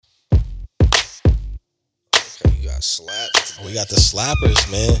got slaps. We got the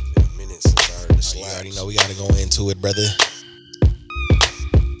slappers, man. Been a minute since I heard the slaps. You already know we gotta go into it, brother.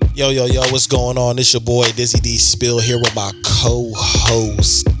 Yo, what's going on? It's your boy Dizzy D Spill here with my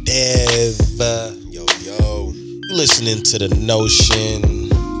co-host Dev. Yo. You listening to The Notion.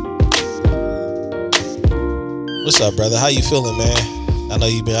 What's up, brother? How you feeling, man? I know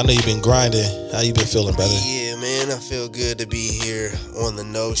you've been grinding. How you been feeling, brother? Yeah, man, I feel good to be here on The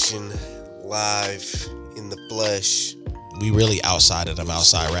Notion, live in the flesh. We really outside of them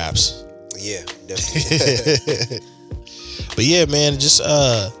outside raps. Yeah, definitely. But yeah, man, just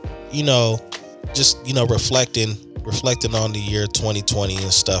reflecting on the year 2020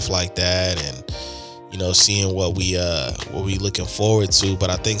 and stuff like that, and seeing what we looking forward to. But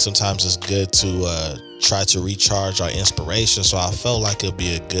I think sometimes it's good to try to recharge our inspiration. So I felt like it'd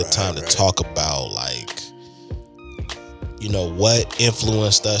be a good time to talk about what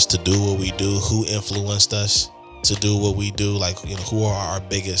influenced us to do what we do, who influenced us to do what we do, who are our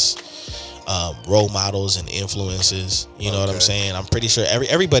biggest role models and influences. You know what I'm saying? I'm pretty sure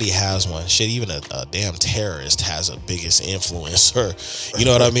everybody has one. Shit, even a damn terrorist has a biggest influencer. You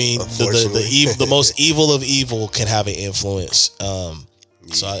know what I mean? The most evil of evil can have an influence.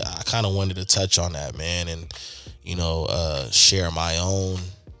 So I kind of wanted to touch on that, man, and share my own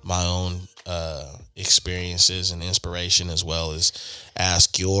experiences and inspiration, as well as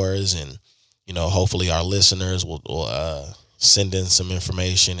ask yours, and hopefully our listeners will send in some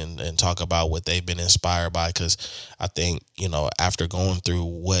information and talk about what they've been inspired by, because I think after going through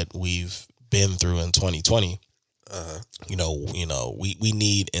what we've been through in 2020, we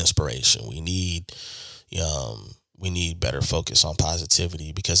need inspiration. We need better focus on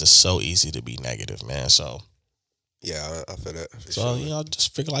positivity, because it's so easy to be negative, man. So yeah, I feel that. So sure. I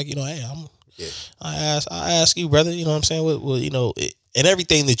just figure hey, I ask you, brother. You know what I'm saying? Well, and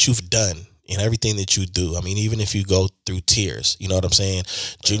everything that you've done. And everything that you do. I mean, even if you go through tiers, you know what I'm saying?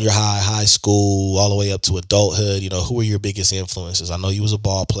 Junior high school, all the way up to adulthood, who were your biggest influences? I know you was a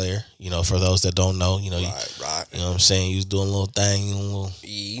ball player, for those that don't know, right. You know what I'm saying? You was doing a little thing, little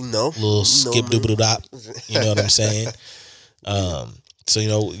skip doobie dop. You know what I'm saying? So,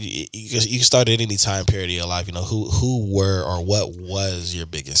 you can start at any time period of your life, who were or what was your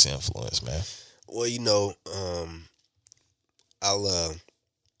biggest influence, man? Well,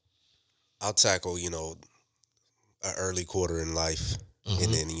 I'll tackle, an early quarter in life,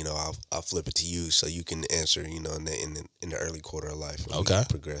 and then I'll flip it to you so you can answer, in the early quarter of life. And we can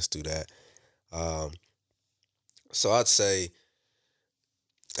progress through that. So I'd say,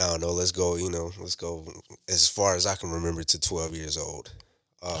 I don't know. Let's go as far as I can remember to 12 years old.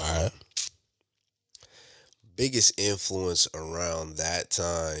 All right. Biggest influence around that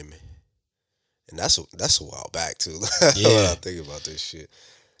time, and that's a while back too. When I think about this shit.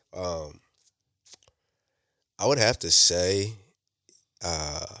 I would have to say,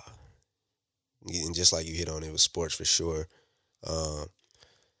 and just like you hit on it with sports for sure.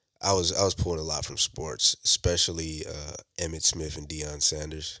 I was pulling a lot from sports, especially Emmitt Smith and Deion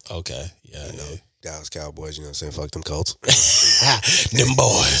Sanders. Okay, yeah, Dallas Cowboys. You know what I'm saying? Fuck them Colts. Them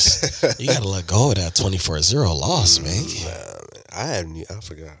boys. You gotta let go of that 24-0 loss, man. Nah, man. I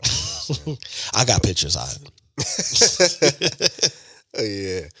forgot. I got pictures. Oh,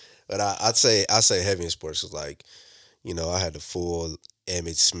 yeah. But I'd say heavy in sports was I had the full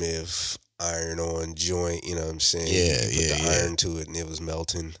Emmitt Smith iron-on joint, you know what I'm saying? Put the iron to it and it was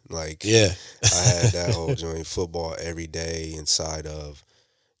melting. I had that whole joint, football every day inside of,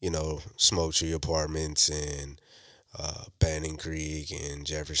 Smoke Tree Apartments and Banning Creek and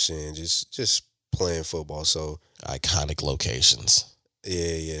Jefferson, just playing football. So iconic locations.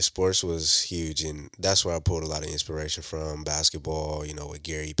 Yeah, sports was huge, and that's where I pulled a lot of inspiration from. Basketball, with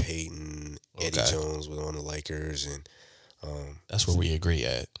Gary Payton, Eddie Jones was on the Lakers, and that's where we agree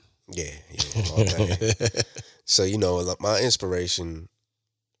at. Yeah, okay. So my inspiration,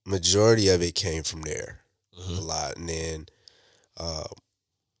 majority of it came from there, a lot, and then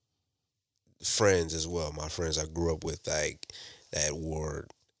friends as well. My friends I grew up with, that were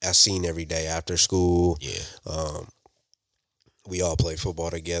I seen every day after school. Yeah. We all played football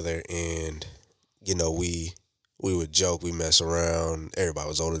together, and we would joke, we mess around. Everybody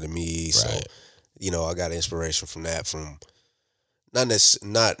was older than me, so I got inspiration from that. From not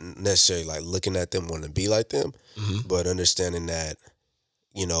necessarily looking at them wanting to be like them, but understanding that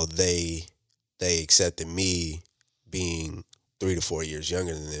they accepted me being 3 to 4 years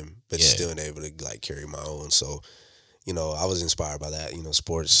younger than them, but still able to carry my own. So I was inspired by that.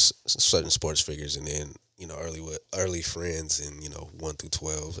 Sports, certain sports figures, and then. Early friends and 1 through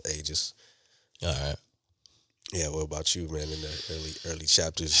 12 ages. All right. Yeah, what about you, man? In the early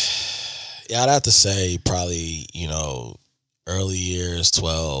chapters. Yeah, I'd have to say probably, early years,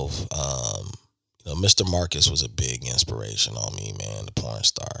 12. Mr. Marcus was a big inspiration on me, man, the porn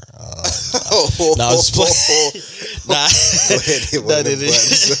star. No, I was playing. Nah, Go ahead, hit one of them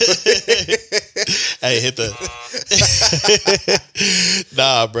buttons. Hey, hit the.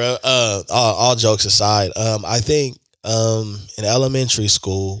 Nah, bro. All jokes aside, I think in elementary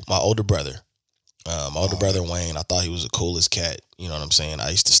school, my older brother Wayne, I thought he was the coolest cat. You know what I'm saying?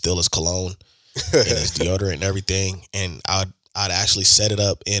 I used to steal his cologne and his deodorant and everything, and I'd actually set it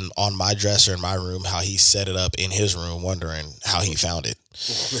up on my dresser in my room, how he set it up in his room, wondering how he found it.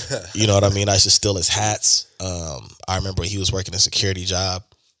 You know what I mean? I used to steal his hats. I remember he was working a security job,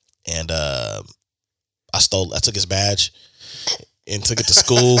 and I took his badge and took it to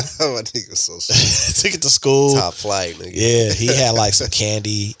school. My nigga so sweet. Took it to school. Top flight, nigga. Yeah, he had like some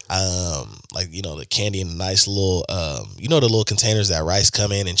candy, the candy in a nice little, the little containers that rice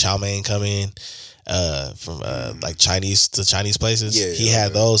come in and chow mein come in. From like Chinese places. Yeah, he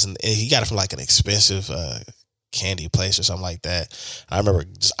had those, and he got it from like an expensive candy place or something like that. I remember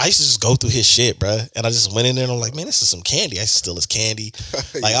I used to just go through his shit, bruh, and I just went in there and I'm like, man, this is some candy. I used to steal his candy.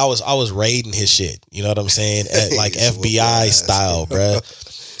 Like I was raiding his shit. You know what I'm saying? At like FBI style, bruh.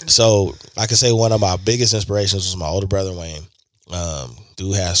 So I could say one of my biggest inspirations was my older brother Wayne.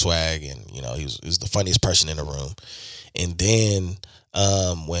 Dude had swag, and he was the funniest person in the room. And then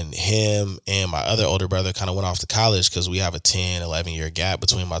when him and my other older brother kind of went off to college, because we have a 10, 11-year gap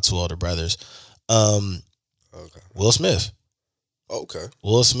between my two older brothers, Will Smith. Okay.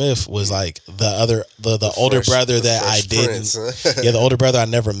 Will Smith was like the older brother that I didn't. Prince, huh? Yeah, the older brother I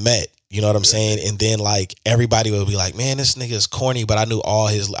never met. You know what I'm saying? And then like everybody would be like, man, this nigga is corny, but I knew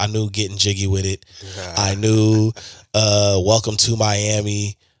I knew Getting Jiggy With It. I knew Welcome to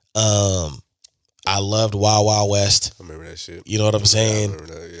Miami. I loved Wild Wild West. I remember that shit. You know what I'm saying? I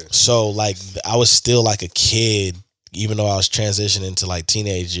remember that, yeah. So like I was still like a kid, even though I was transitioning to like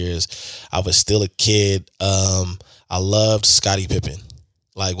teenage years. I was still a kid. I loved Scottie Pippen.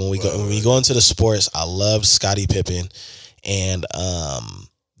 Like when we go into the sports, I loved Scottie Pippen, and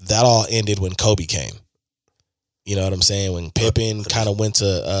that all ended when Kobe came. You know what I'm saying? When Pippen kind of went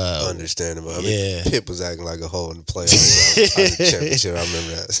to understandable. I mean, Pip was acting like a hoe in the playoffs. The championship. I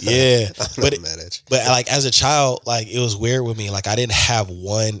remember that. Yeah, I'm not mad at you. But like as a child, like it was weird with me. Like I didn't have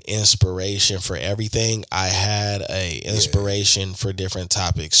one inspiration for everything. I had a inspiration for different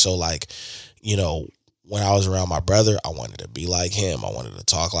topics. So like, when I was around my brother, I wanted to be like him. I wanted to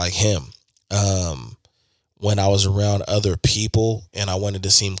talk like him. When I was around other people and I wanted to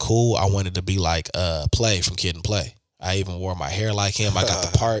seem cool, I wanted to be like Play from Kid and Play. I even wore my hair like him. I got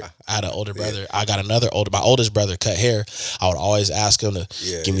the part. I had an older brother. I got my oldest brother cut hair. I would always ask him to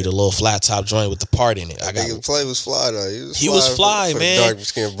give me the little flat top joint with the part in it. Play was fly though. He was fly, man. Dark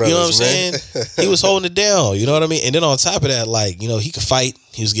skinned brothers, you know what I'm saying? He was holding it down. You know what I mean? And then on top of that, like, he could fight.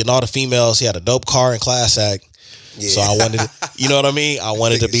 He was getting all the females. He had a dope car and class act. Yeah. So I wanted to, you know what I mean? I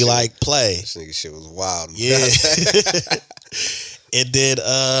wanted to be like Play. This nigga shit was wild. Yeah. It did,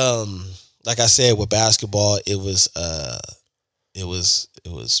 like I said, with basketball, it was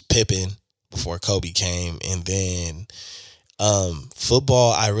Pippen before Kobe came, and then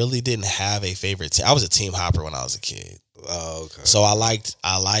football, I really didn't have a favorite team. I was a team hopper when I was a kid. Oh, okay. So I liked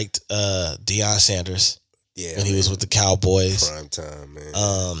Deion Sanders. Yeah, when he was with the Cowboys. Prime time, man.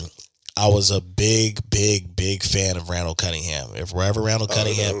 I was a big fan of Randall Cunningham. If wherever Randall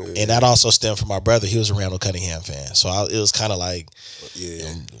Cunningham, and that also stemmed from my brother. He was a Randall Cunningham fan, so it was kind of like,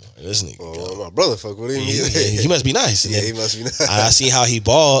 this nigga. My brother fuck with him. He must be nice. Yeah, he must be nice. I see how he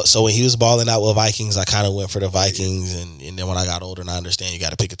balled. So when he was balling out with Vikings, I kind of went for the Vikings, and then when I got older and I understand you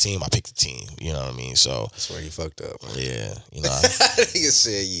got to pick a team, I picked the team. You know what I mean? So that's where he fucked up. Yeah, He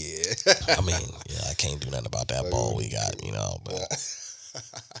said, I mean, I can't do nothing about that ball we got, but.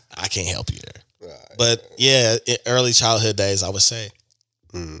 I can't help you there. Right. But early childhood days, I would say,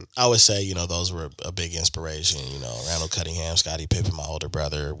 those were a big inspiration. Randall Cunningham, Scottie Pippen, my older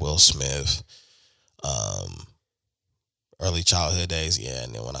brother, Will Smith. Early childhood days,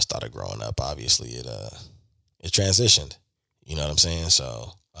 and then when I started growing up, obviously it transitioned. You know what I'm saying?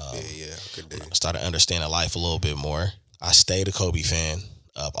 So I started understanding life a little bit more. I stayed a Kobe fan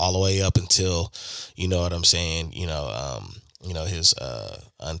all the way up until, you know what I'm saying, his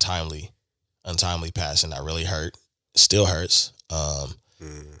untimely passing that really hurt, still hurts.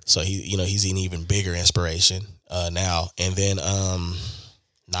 So he's an even bigger inspiration now. And then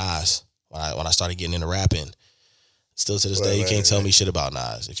Nas, when I started getting into rapping, Still to this day, you can't tell me shit about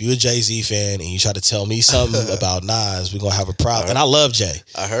Nas. If you a Jay-Z fan and you try to tell me something about Nas, we're going to have a problem. And I love Jay.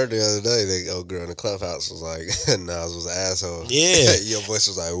 I heard the other day that old girl in the clubhouse was like, Nas was an asshole. Yeah. Your voice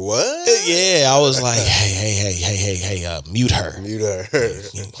was like, what? Yeah, I was like, hey, mute her. Mute her.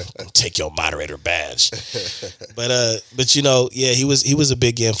 Take your moderator badge. But you know, yeah, he was a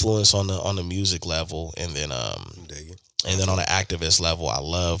big influence on the music level, and then on the activist level, I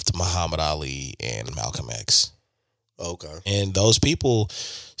loved Muhammad Ali and Malcolm X. Okay. And those people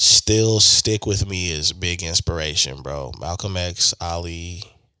still stick with me as big inspiration, bro. Malcolm X, Ali,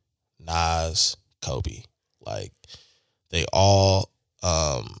 Nas, Kobe. Like, they all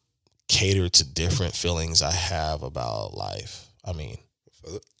cater to different feelings I have about life. I mean,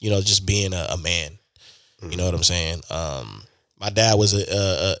 you know, just being a man. You know what I'm saying? My dad was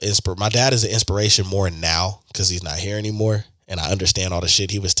my dad is an inspiration more now because he's not here anymore. And I understand all the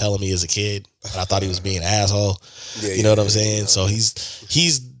shit he was telling me as a kid, but I thought he was being an asshole. You know what I'm saying? So he's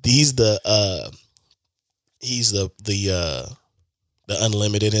the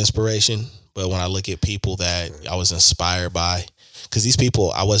unlimited inspiration. But when I look at people that I was inspired by, because these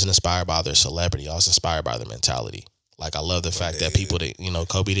people, I wasn't inspired by their celebrity. I was inspired by their mentality. Like, I love the fact that people that, you know,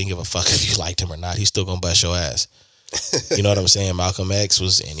 Kobe didn't give a fuck if you liked him or not. He's still gonna bust your ass. You know what I'm saying? Malcolm X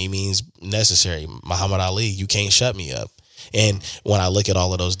was any means necessary. Muhammad Ali, you can't shut me up. And when I look at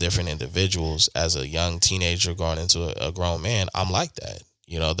all of those different individuals as a young teenager going into a grown man, I'm like that.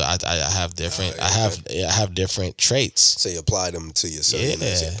 You know, I have different I have different traits. So you apply them to yourself,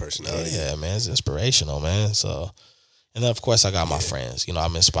 your personality. Yeah, man, it's inspirational, man. So, and then of course I got my friends. You know,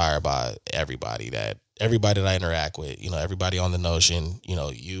 I'm inspired by everybody that I interact with. You know, everybody on the Notion. You know,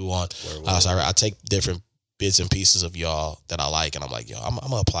 you on. I take different bits and pieces of y'all that I like, and I'm like, yo, I'm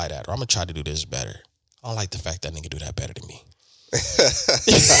gonna apply that, or I'm gonna try to do this better. I don't like the fact that nigga do that better than me.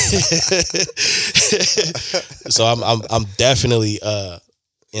 So I'm definitely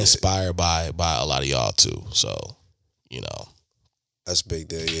inspired by a lot of y'all too. So, you know, that's a big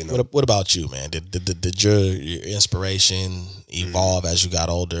deal. You know, what about you, man? Did your inspiration evolve as you got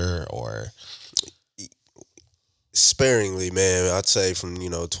older, or sparingly, man? I'd say from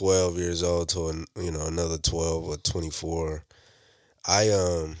 12 years old to another 12 or 24.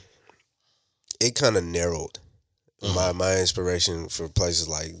 It kind of narrowed. My inspiration for places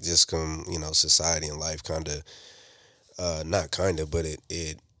like just society and life kind of not kind of, but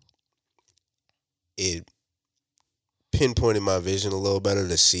it pinpointed my vision a little better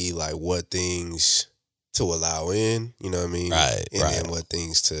to see like what things to allow in, you know what I mean? Right. And what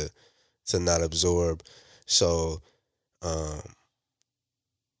things to not absorb. So a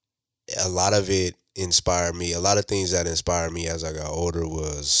lot of it inspired me. A lot of things that inspired me as I got older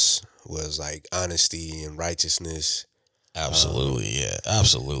was like honesty and righteousness. Absolutely,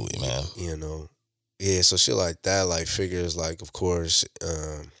 absolutely, man. You know, so shit like that, like figures, like of course,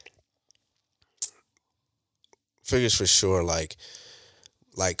 figures for sure, like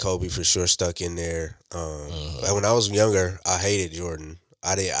Kobe for sure stuck in there. Like when I was younger, I hated Jordan.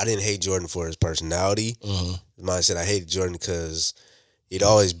 I didn't hate Jordan for his personality. Mine said I hated Jordan because he'd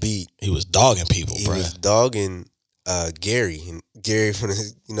always beat. He was dogging people, bro. He was dogging Gary from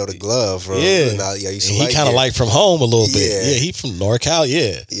the glove from he kind of like from home a little bit. Yeah, he from NorCal.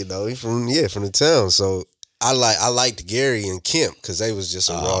 He from the town. So I liked Gary and Kemp because they was just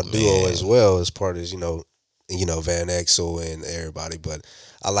a raw duo as well as part of Van Exel and everybody. But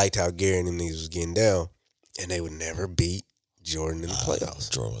I liked how Gary and them niggas was getting down, and they would never beat Jordan in the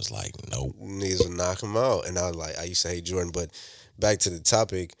playoffs. Jordan was like, nope. Niggas would knock him out, and I used to hate Jordan. But back to the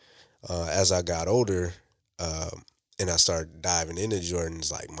topic, as I got older. And I started diving into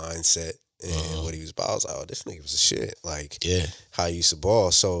Jordan's like mindset and what he was about. I was like, oh, this nigga was a shit. Like, how he used to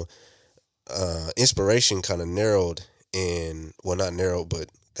ball. So, inspiration kind of narrowed not narrowed, but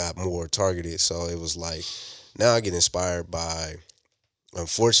got more targeted. So it was like, now I get inspired by,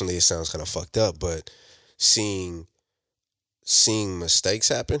 unfortunately, it sounds kind of fucked up, but seeing mistakes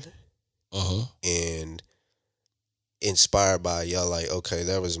happen and inspired by y'all, like, okay,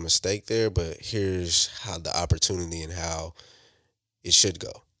 there was a mistake there, but here's how the opportunity and how it should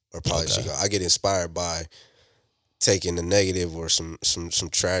go, or probably should go. I get inspired by taking the negative or some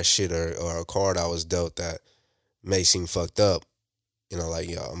trash shit or a card I was dealt that may seem fucked up, like,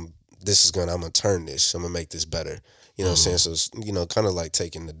 I'm gonna turn this, I'm gonna make this better, you know what I'm saying? So it's, kind of like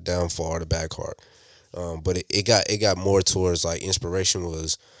taking the downfall or the bad card, but it got more towards like inspiration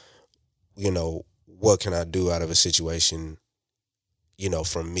was, what can I do out of a situation,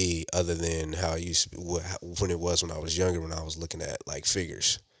 from me, other than how I used to, when it was when I was younger, when I was looking at like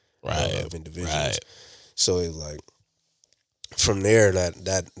figures of individuals. Right. So it like from there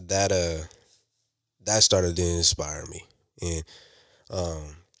that that started to inspire me, and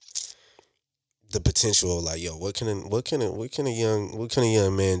um, the potential of like, yo, what can a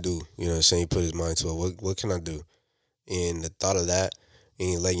young man do? You know what I'm saying? He put his mind to it. What can I do? And the thought of that,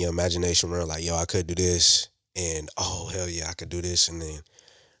 and letting your imagination run, like, yo, I could do this, and oh hell yeah, I could do this, and then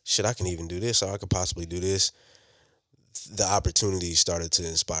shit, I can even do this, or I could possibly do this. The opportunity started to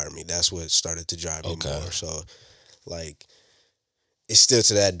inspire me. That's what started to drive me more. So, like, it's still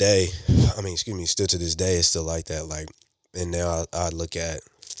to that day. I mean, excuse me, still to this day, it's still like that. Like, and now I look at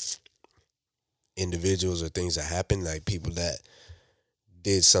individuals or things that happen, like people that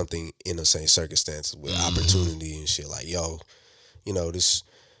did something in the same circumstances with opportunity and shit. Like, yo, you know, this,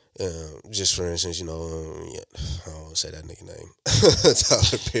 just for instance, you know, I don't want to say that nigga name,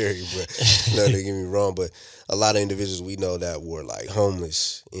 Tyler Perry, but no, don't get me wrong. But a lot of individuals we know that were like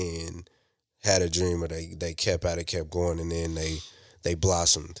homeless and had a dream, or they kept at it, kept going, and then they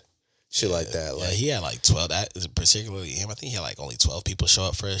blossomed. Shit like that. Like, he had like 12. That is particularly him. I think he had like only 12 people show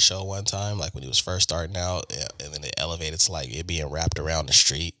up for his show one time, like when he was first starting out, and then it elevated to like it being wrapped around the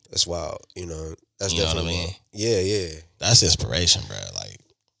street. That's wild. You know, that's you know what I mean. Wild. Yeah. That's inspiration, bro. Like,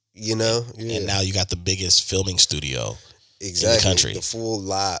 you know, and now you got the biggest filming studio in the country, the full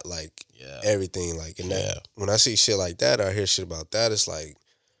lot, like everything. Like, and that when I see shit like that, I hear shit about that. It's like,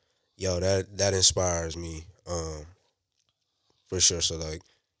 yo, that inspires me, for sure. So like.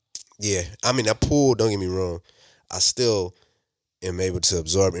 Yeah, I mean, that pool, don't get me wrong, I still am able to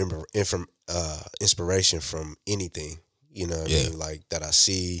absorb inspiration from anything, you know what I mean, like that I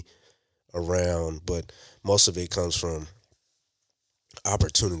see around, but most of it comes from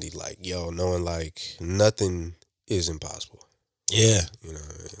opportunity, like, yo, knowing like nothing is impossible. Yeah. You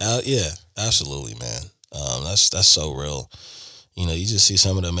know. Yeah, absolutely, man. That's so real. You know, you just see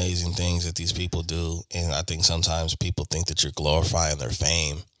some of the amazing things that these people do, and I think sometimes people think that you're glorifying their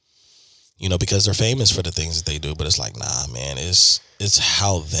fame. You know, because they're famous for the things that they do, but it's like, nah, man, it's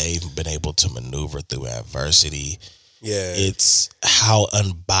how they've been able to maneuver through adversity. Yeah. It's how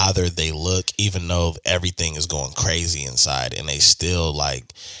unbothered they look, even though everything is going crazy inside, and they still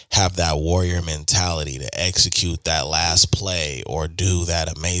like have that warrior mentality to execute that last play or do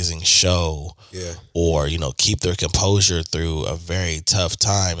that amazing show. Yeah. Or, you know, keep their composure through a very tough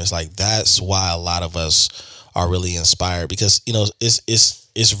time. It's like, that's why a lot of us are really inspired, because, you know,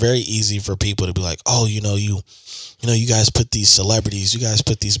 it's very easy for people to be like, oh, you guys put these celebrities, you guys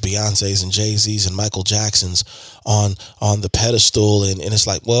put these Beyoncés and Jay-Z's and Michael Jacksons on the pedestal. And it's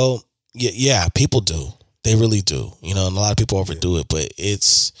like, well, yeah, people do. They really do. You know, and a lot of people overdo it. But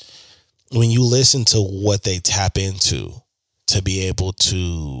it's when you listen to what they tap into to be able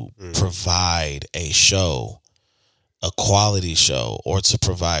to provide a show, a quality show, or to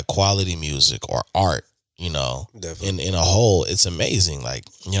provide quality music or art, you know, in a whole, it's amazing. Like,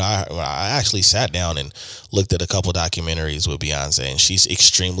 you know, I actually sat down and looked at a couple documentaries with Beyonce, and she's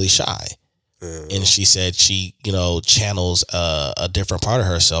extremely shy. And she said she, you know, channels a different part of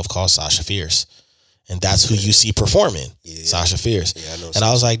herself called Sasha Fierce. And that's who you see performing, Sasha Fierce. Yeah, I know. And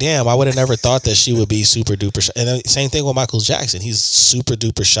I was like, damn, I would have never thought that she would be super duper shy. And then same thing with Michael Jackson. He's super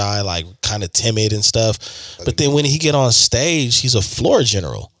duper shy, like kind of timid and stuff. But then when he get on stage, he's a floor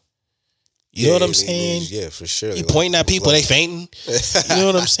general. You know what I'm saying? Yeah, for sure. He pointing at people, they fainting. You know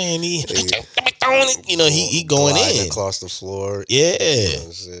what I'm saying? He going in across the floor. Yeah, you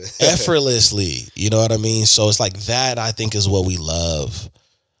know effortlessly. You know what I mean? So it's like that. I think is what we love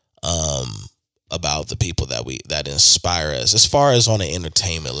about the people that inspire us, as far as on an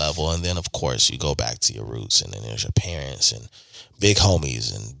entertainment level. And then of course you go back to your roots, and then there's your parents and big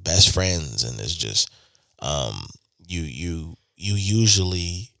homies and best friends, and it's just you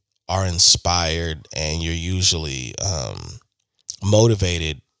usually are inspired, and you're usually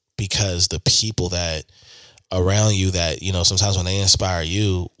motivated because the people that around you that, you know, sometimes when they inspire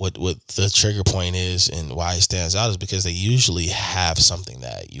you, what the trigger point is and why it stands out is because they usually have something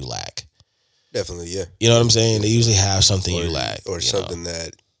that you lack. Definitely, yeah. You know what I'm saying? They usually have something you lack. Or something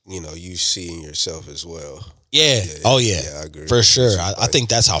that, you know, you see in yourself as well. Yeah. Oh yeah. I agree. For sure. I think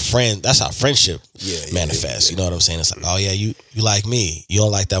that's how friendship manifests. You know what I'm saying? It's like, oh yeah, you like me. You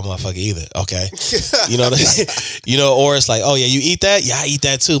don't like that motherfucker either. Okay. You know what I mean? You know, or it's like, oh yeah, you eat that? Yeah, I eat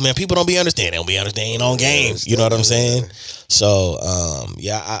that too, man. People don't be understanding. They don't be understanding on game. You know what I'm saying? So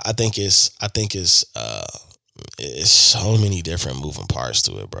I think it's so many different moving parts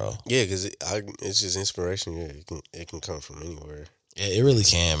to it, bro. Yeah, because it's just inspiration. Yeah, it can come from anywhere. Yeah, it really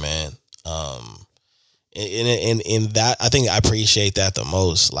can, man. In that, I think I appreciate that the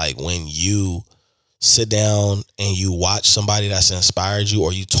most. Like when you sit down and you watch somebody that's inspired you,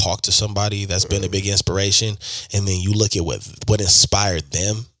 or you talk to somebody that's been a big inspiration, and then you look at what inspired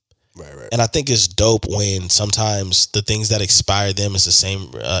them, Right. And I think it's dope when sometimes the things that inspire them is the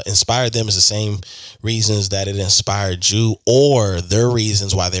same reasons that it inspired you, or their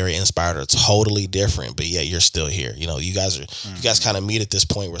reasons why they were inspired are totally different, but yet you're still here. You know, you guys kind of meet at this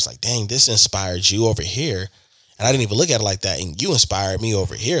point where it's like, dang, this inspired you over here. And I didn't even look at it like that. And you inspired me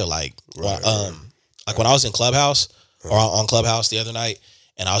over here. Like, when I was in Clubhouse or on Clubhouse the other night,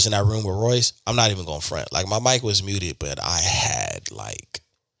 and I was in that room with Royce, I'm not even going to front. Like, my mic was muted, but I had like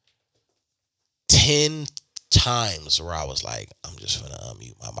 10 times where I was like, I'm just gonna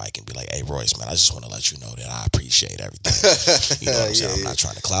unmute my mic and be like, hey, Royce, man, I just want to let you know that I appreciate everything. You know what I'm saying? I'm not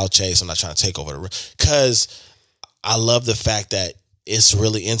trying to cloud chase. I'm not trying to take over because I love the fact that it's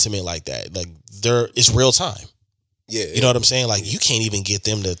really intimate like that. Like, it's real time. Yeah. You know what I'm saying? Like, you can't even get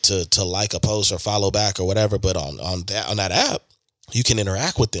them to like a post or follow back or whatever, but on that app, you can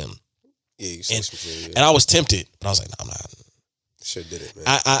interact with them. Yeah, you say some shit, and I was tempted, but I was like, no, I'm not. Sure did it, man.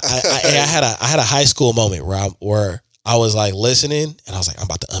 I had a high school moment where I was like listening, and I was like, I'm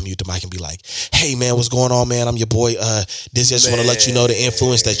about to unmute the mic and be like, hey man, what's going on, man? I'm your boy. Just want to let you know the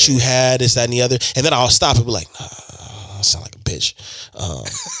influence that you had, this, that, and the other. And then I'll stop and be like, nah, I sound like a bitch.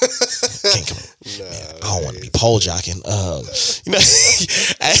 Can't come. Man, I don't want to be pole jocking. You know,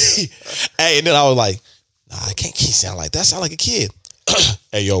 hey, and then I was like, nah, I can't sound like that. Sound like a kid.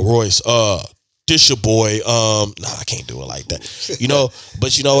 Hey, yo, Royce. This your boy. Nah, I can't do it like that. You know,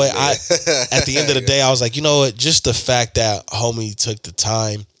 but you know what? At the end of the day, I was like, you know what? Just the fact that homie took the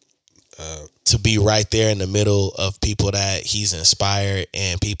time to be right there in the middle of people that he's inspired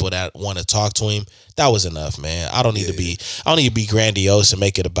and people that want to talk to him, that was enough, man. I don't need to be grandiose and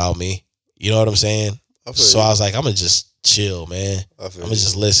make it about me. You know what I'm saying? So I was like, I'm gonna just chill, man. I'm gonna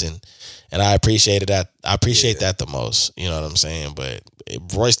just listen. And I appreciated that. I appreciate that the most. You know what I'm saying? But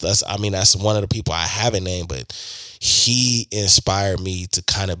Royce, that's one of the people I haven't named, but he inspired me to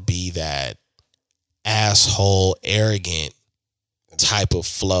kind of be that asshole, arrogant type of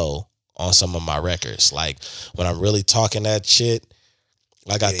flow on some of my records. Like, when I'm really talking that shit,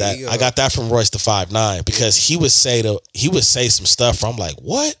 I got that from Royce the 5'9", because he would say some stuff where I'm like,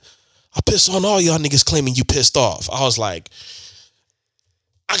 what? I piss on all y'all niggas claiming you pissed off. I was like,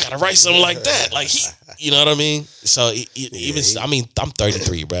 I gotta write something like that. Like, you know what I mean? So I'm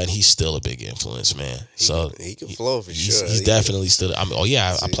 33, bro, and he's still a big influence, man. So he can flow for sure. He's definitely still. I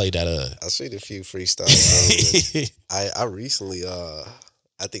played that. I seen a few freestyles. I recently,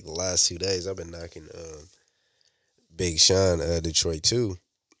 I think the last 2 days, I've been knocking Big Sean, Detroit too,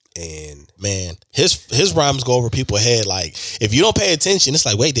 and man, his rhymes go over people's head. Like, if you don't pay attention, it's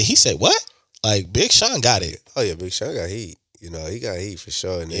like, wait, did he say what? Like, Big Sean got it. Oh yeah, Big Sean got heat. You know, he got heat for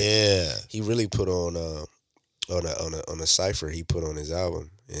sure. And he really put on a cipher he put on his album.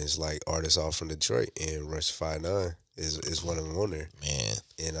 And it's like artists all from Detroit, and Rush 5'9" is one of them on there. Man.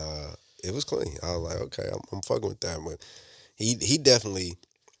 And it was clean. I was like, okay, I'm fucking with that. But he definitely,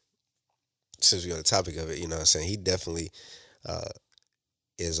 since we're on the topic of it, you know what I'm saying, he definitely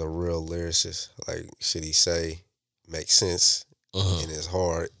is a real lyricist. Like, shit he say makes sense and it's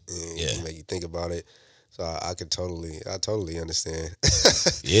hard and he make you think about it. So I totally understand.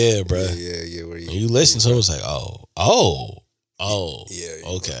 Yeah, bro. Yeah. Where you listen to him, it's like, oh, yeah.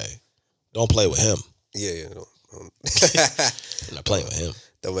 Okay, don't play with him. Yeah. I'm not playing with him.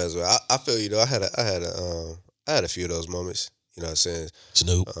 Don't mess with. I feel you though. I had a few of those moments. You know what I'm saying?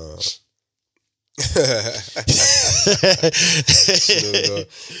 Snoop.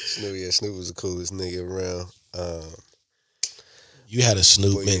 Snoop was the coolest nigga around. You had a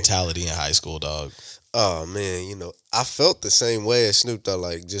Snoop mentality in high school, dog. Oh man, you know, I felt the same way as Snoop though,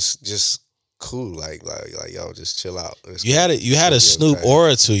 like just cool, like yo, just chill out. You had a Snoop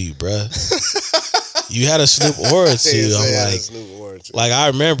aura to you, bruh. You had a Snoop aura to you. I'm like, I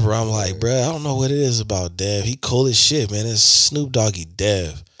remember, I'm like, bruh, I don't know what it is about Dev. He cool as shit, man. It's Snoop Doggy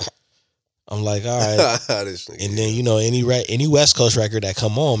Dev. I'm like, all right. And then, you know, any West Coast record that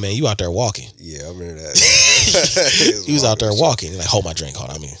come on, man, you out there walking. Yeah, I remember that. He was out there walking. Like, hold my drink, hold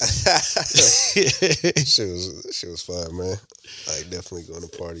on. Shit was fun, man. Like, definitely going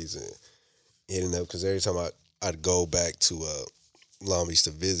to parties and hitting up. Because every time I'd go back to Long Beach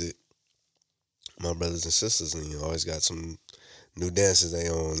to visit my brothers and sisters, and you always got some new dances they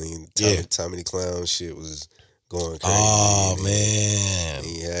on. And Tommy the Clown shit was going crazy. Oh, man.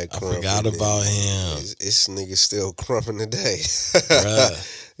 I forgot about him. This nigga still crumping today.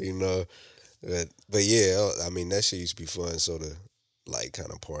 You know? But yeah, I mean, that shit used to be fun. So the, like, kind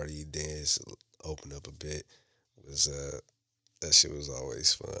of party, dance, open up a bit. That shit was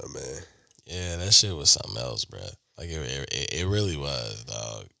always fun, man. Yeah, that shit was something else, bro. Like, it really was,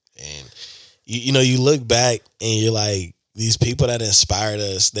 dog. And, you know, you look back and you're like, these people that inspired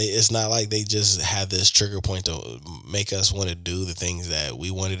us, it's not like they just had this trigger point to make us want to do the things that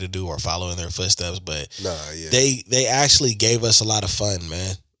we wanted to do or follow in their footsteps, but they actually gave us a lot of fun,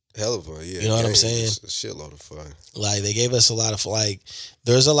 man. Hell of fun, yeah. You know what I'm saying? A shitload of fun. Like they gave us a lot of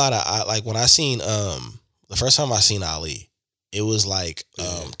there's a lot of like when I seen the first time I seen Ali, it was like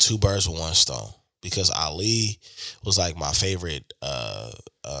two birds with one stone, because Ali was like my favorite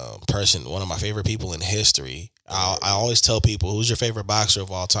person, one of my favorite people in history. I always tell people, who's your favorite boxer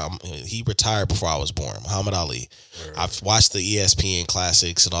of all time? He retired before I was born, Muhammad Ali. Right. I've watched the ESPN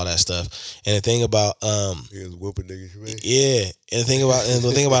classics and all that stuff. And the thing about he was whooping niggas, man. Yeah. And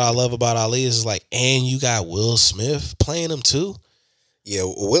the thing about I love about Ali is like, and you got Will Smith playing him too. Yeah,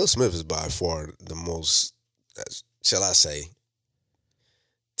 Will Smith is by far the most, shall I say,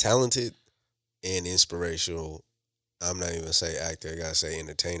 talented and inspirational. I'm not even gonna say actor, I gotta say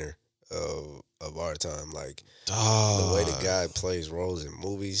entertainer of our time. Like the way the guy plays roles in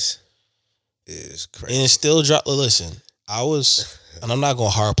movies is crazy. And still listen, and I'm not gonna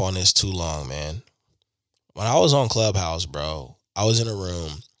harp on this too long, man. When I was on Clubhouse, bro, I was in a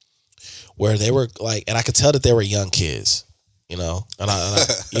room where they were like, and I could tell that they were young kids, you know, and I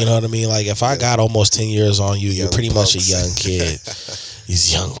you know what I mean? Like if I got almost 10 years on you, you're pretty much a young kid.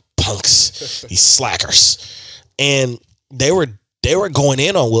 These young punks, these slackers. And they were going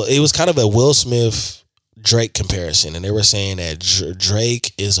in on Will. It was kind of a Will Smith Drake comparison, and they were saying that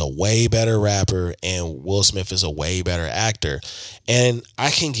Drake is a way better rapper and Will Smith is a way better actor. And I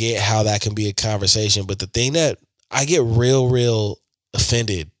can get how that can be a conversation, but the thing that I get real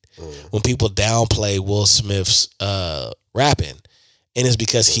offended when people downplay Will Smith's rapping, and it's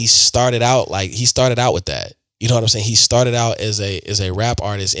because he started out with that. You know what I'm saying? He started out as a rap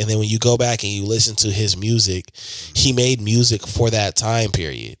artist, and then when you go back and you listen to his music, he made music for that time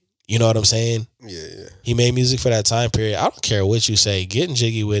period. You know what I'm saying? Yeah. He made music for that time period. I don't care what you say. Getting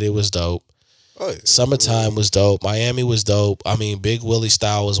Jiggy With It was dope. Oh, yeah. Summertime was dope. Miami was dope. I mean, Big Willie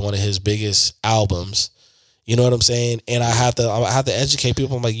Style was one of his biggest albums. You know what I'm saying? And I have to educate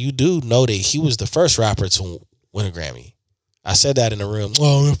people. I'm like, you do know that he was the first rapper to win a Grammy. I said that in the room.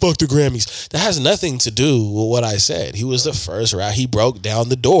 Oh, man, fuck the Grammys. That has nothing to do with what I said. He was the first rapper. He broke down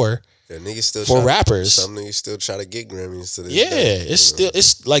the door for rappers. Some niggas still try to get Grammys to this day. Yeah,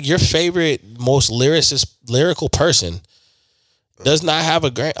 it's like your favorite, most lyrical person does not have a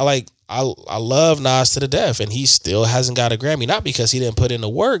Grammy. Like I love Nas to the death, and he still hasn't got a Grammy. Not because he didn't put in the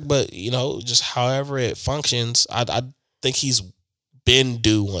work, but you know, just however it functions. I think he's been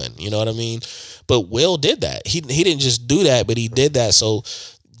due one. You know what I mean? But Will did that. He didn't just do that, but he did that so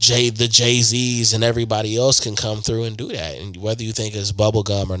the Jay-Z's and everybody else can come through and do that. And whether you think it's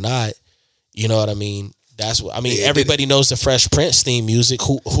bubblegum or not, you know what I mean? That's what I mean. Yeah, everybody knows the Fresh Prince theme music.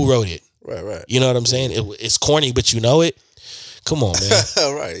 Who wrote it? Right. You know what I'm saying? It's corny, but you know it. Come on,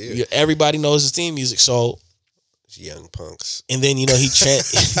 man. Right. Yeah. Everybody knows his theme music. So young punks. And then, you know, don't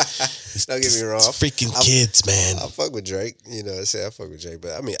get me wrong. Freaking kids, man. I fuck with Drake. You know, I fuck with Drake.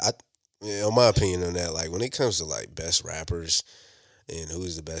 But I mean, in my opinion on that, like when it comes to like best rappers and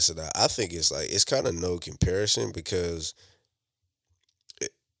who's the best of that, I think it's kind of no comparison, because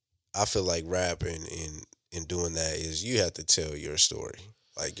I feel like rap and doing that is you have to tell your story,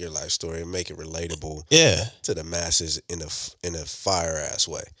 like your life story, and make it relatable to the masses in a fire ass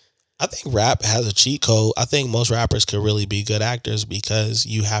way. I think rap has a cheat code. I think most rappers could really be good actors because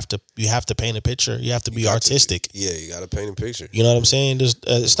you have to paint a picture. You have to be artistic. You got to paint a picture. You know what I'm saying?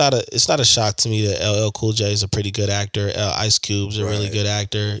 It's not a shock to me that LL Cool J is a pretty good actor. Ice Cube's a really good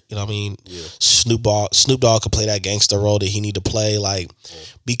actor. You know what I mean? Yeah. Snoop Dogg could play that gangster role that he need to play,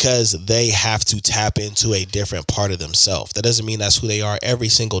 because they have to tap into a different part of themselves. That doesn't mean that's who they are every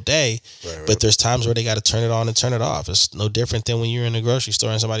single day, but there's times where they got to turn it on and turn it off. It's no different than when you're in the grocery store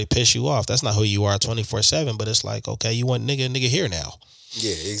and somebody pisses you off. That's not who you are 24/7, but it's like, okay, you want nigga here now.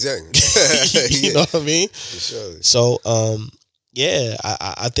 Yeah, exactly. You know what I mean? For sure. So,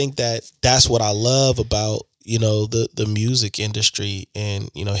 I think that's what I love about, you know, the music industry and,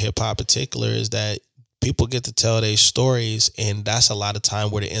 you know, hip hop in particular, is that people get to tell their stories, and that's a lot of time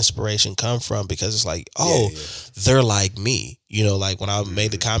where the inspiration come from, because it's like, they're like me. You know, like when I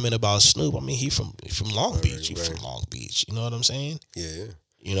made the comment about Snoop, I mean, he from Long Beach. He from Long Beach. You know what I'm saying? Yeah.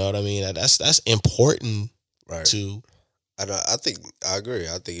 You know what I mean? That's important to. I think I agree.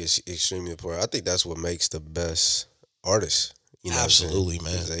 I think it's extremely important. I think that's what makes the best artists. You know, absolutely,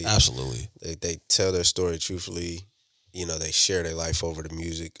 man. Absolutely. They tell their story truthfully. You know, they share their life over the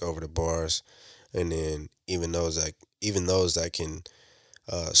music, over the bars, and then even those that can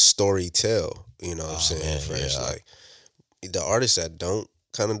story tell. You know what I'm saying? Man, like the artists that don't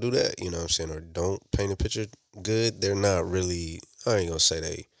kind of do that, you know what I'm saying, or don't paint a picture good, they're not really. I ain't gonna say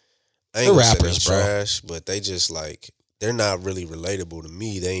they. I ain't They're gonna say they rappers, bro. trash, but they just like they're not really relatable to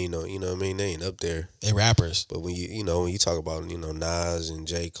me. They ain't you know what I mean. They ain't up there. They rappers. But when you know when you talk about Nas and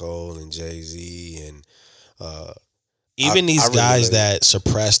J. Cole and Jay-Z and Even these I really guys relate. that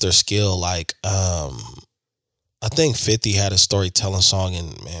suppress their skill, like I think 50 had a storytelling song,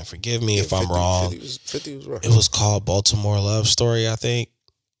 and man, forgive me if I'm wrong. 50 was right. It was called Baltimore Love Story, I think.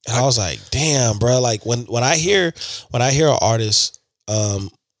 And I was like, damn, bro. Like when I hear an artist,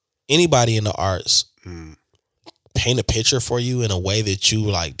 anybody in the arts paint a picture for you in a way that you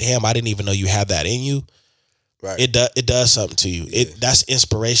like, damn, I didn't even know you had that in you. Right. It does something to you. Yeah. That's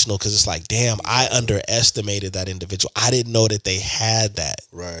inspirational because it's like, damn, I underestimated that individual. I didn't know that they had that.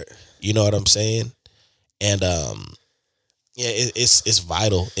 Right. You know what I'm saying? And yeah, it's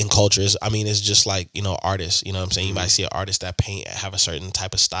vital in culture. It's just like, artists. You know what I'm saying? You might see an artist that have a certain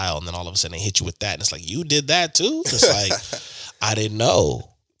type of style, and then all of a sudden they hit you with that, and it's like, you did that too? It's like, I didn't know.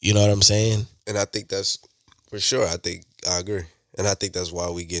 You know what I'm saying? And I think that's for sure. I agree, and I think that's why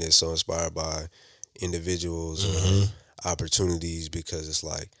we get so inspired by individuals or opportunities, because it's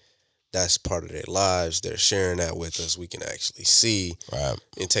like that's part of their lives. They're sharing that with us. We can actually see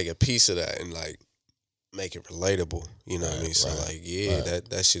and take a piece of that and like make it relatable. You know what I mean? So like,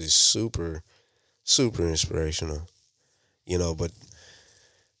 that shit is super, super inspirational. But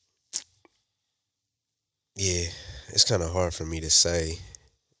yeah, it's kind of hard for me to say.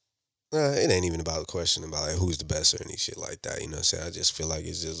 It ain't even about a question about like who's the best or any shit like that. You know what I'm saying? I just feel like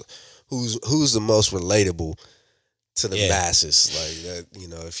it's just who's the most relatable to the masses. Like that,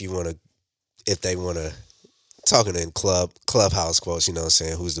 if they want to, talking in clubhouse quotes, you know what I'm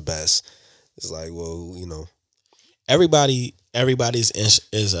saying, who's the best? It's like, well, everybody's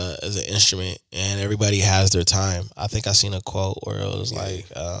is an instrument, and everybody has their time. I think I seen a quote where it was like,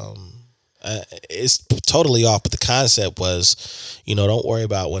 it's totally off, but the concept was, don't worry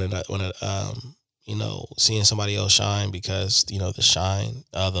about when seeing somebody else shine, because the shine,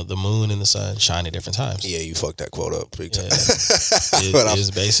 the moon and the sun shine at different times. Yeah, you fucked that quote up big time. It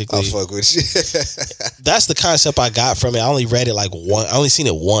is basically. I fuck with you. That's the concept I got from it. I only read it like one. I only seen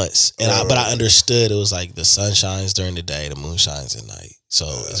it once, and but I understood it was like the sun shines during the day, the moon shines at night. So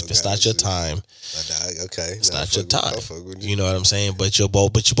if it's not your time, it's not your time. You know what I'm saying? But you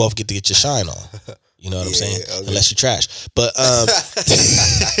both get to get your shine on. You know what I'm saying? Okay. Unless you're trash. But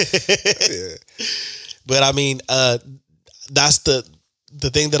but I mean, that's the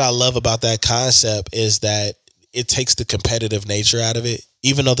thing that I love about that concept, is that it takes the competitive nature out of it.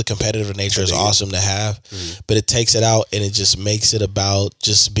 Even though the competitive nature is awesome to have, but it takes it out and it just makes it about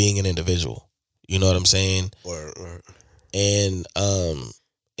just being an individual. You know what I'm saying? Word. And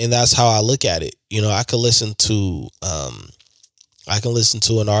that's how I look at it. I could listen to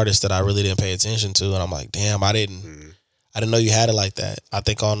an artist that I really didn't pay attention to, and I'm like, damn, I didn't know you had it like that. I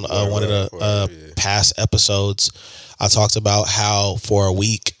think on one of the past episodes, I talked about how for a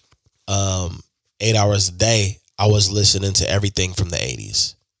week, 8 hours a day, I was listening to everything from the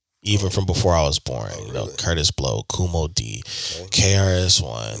 80s. Even from before I was born. Really? Curtis Blow, Kumo D,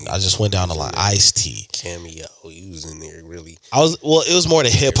 KRS-One. I just went down the line. Ice-T. Cameo. He was in there, really. It was more the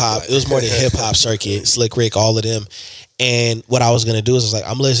hip-hop. It was more the hip-hop circuit. Slick Rick, all of them. And what I was going to do is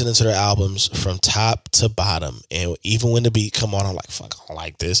I'm listening to their albums from top to bottom. And even when the beat come on, I'm like, fuck, I don't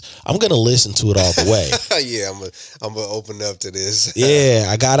like this. I'm going to listen to it all the way. Yeah, I'm going to open up to this. Yeah,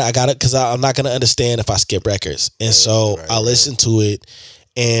 I got it. Because I'm not going to understand if I skip records. And so I listened to it.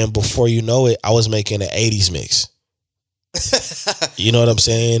 And before you know it, I was making an 80s mix. You know what I'm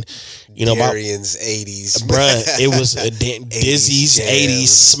saying? Darian's 80s. Bruh, it was Dizzy's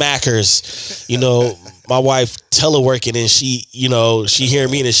 80s smackers. My wife teleworking, and she hear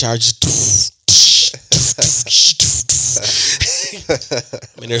me in the shower just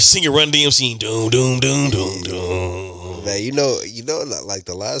and they're singing Run DMC, doom, doom, doom, doom, doom. Man, like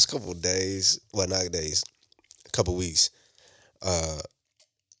the last couple of days, well, not days, a couple weeks,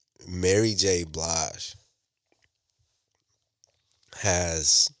 Mary J. Blige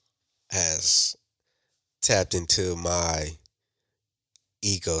has tapped into my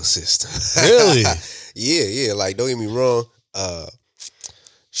ecosystem. Really? Yeah. Like, don't get me wrong.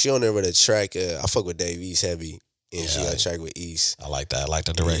 She on there with a track. I fuck with Dave East heavy, and she on a track with East. I like that. I like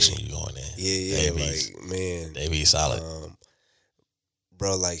the direction you going in. Yeah. Dave East. Like, man, Dave East solid.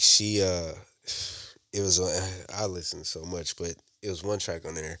 Bro, like she, it was. I listened so much, but it was one track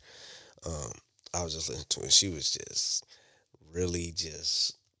on there. I was just listening to it. She was just really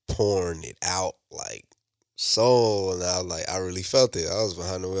just pouring it out like soul, and I was like, I really felt it. I was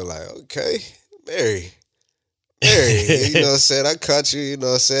behind the wheel like, okay, Mary, Mary, you know what I'm saying? I caught you, you know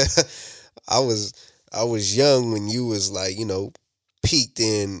what I'm saying? I was young when you was like, you know, peaked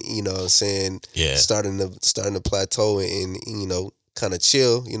in, you know what I'm saying? Yeah. Starting to plateau and, you know, kind of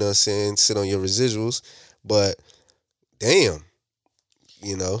chill, you know what I'm saying? Sit on your residuals. But damn,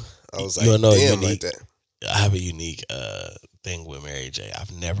 you know, I was like, damn, like that. I have a unique thing with Mary J.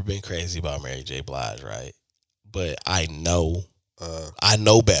 I've never been crazy about Mary J. Blige, right? But I know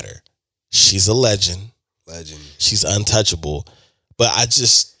better. She's a legend. She's untouchable. But I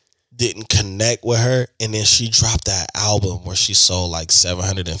just didn't connect with her. And then she dropped that album where she sold like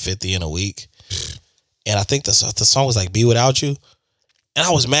 750 in a week. And I think the song was like Be Without You. And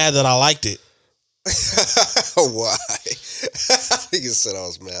I was mad that I liked it. Why? You said I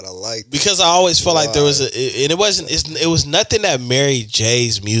was mad. I liked it. Because I always felt like there was it was nothing that Mary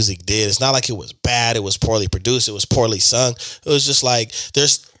J's music did. It's not like it was bad. It was poorly produced. It was poorly sung. It was just like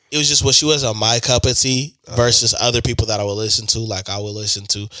it was just what she was on my cup of tea versus other people that I would listen to. Like I would listen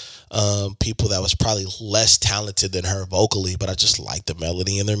to people that was probably less talented than her vocally, but I just liked the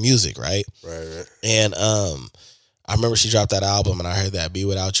melody in their music, right? Right. And I remember she dropped that album and I heard that Be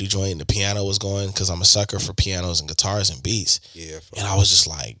Without You joint and the piano was going because I'm a sucker for pianos and guitars and beats. Yeah. And I was just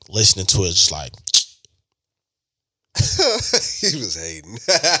like listening to it, just like. He was hating.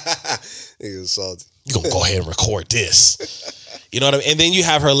 He was salty. You gonna go ahead and record this. You know what I mean? And then you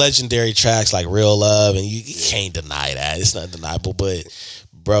have her legendary tracks like Real Love and you can't deny that. It's not deniable. But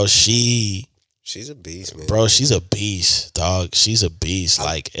bro, she's a beast, man. Bro, she's a beast, dog. She's a beast.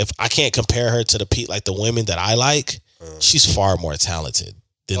 Like, if I can't compare her to the women that I like, she's far more talented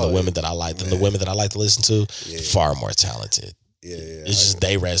than the women that I like. Than the women that I like to listen to, far more talented. Yeah. It's just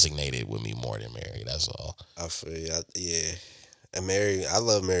they resonated with me more than Mary. That's all. I feel you. Yeah. And Mary, I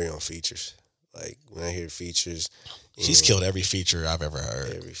love Mary on features. Like, when I hear features. She's killed every feature I've ever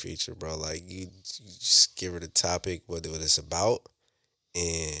heard. Every feature, bro. Like, you just give her the topic, what it's about.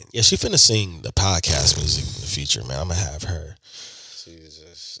 And yeah, she finna sing the podcast music in the future, man. I'm gonna have her.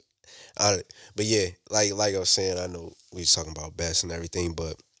 Jesus. But yeah, like I was saying, I know we was talking about Bess and everything,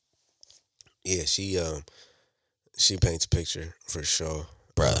 but yeah, she paints a picture for sure.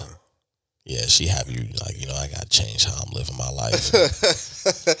 Bruh. Yeah, she have you like, you know, I gotta change how I'm living my life.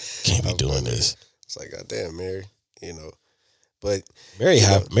 Can't be doing this. It's like, goddamn, Mary, you know. But Mary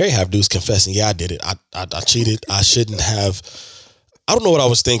have dudes confessing, yeah, I did it. I cheated. I shouldn't have. I don't know what I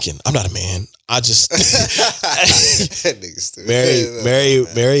was thinking. I'm not a man. I just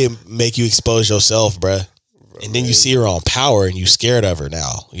Mary make you expose yourself, bruh. And then you see her on Power and you scared of her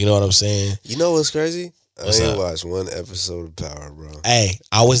now. You know what I'm saying? You know what's crazy? I ain't watched one episode of Power, bro. Hey,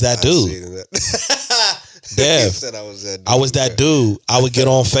 I was that dude. Dev, I was that dude. I would get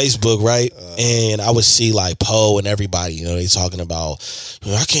on Facebook, right? And I would see like Poe and everybody, you know, they talking about,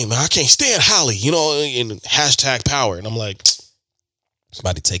 I can't stand Holly, you know, and hashtag Power. And I'm like,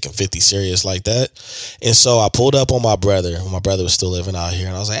 somebody taking 50 serious like that. And so I pulled up on my brother when my brother was still living out here.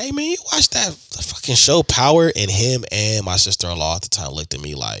 And I was like, hey, man, you watch that fucking show Power? And him and my sister-in-law at the time looked at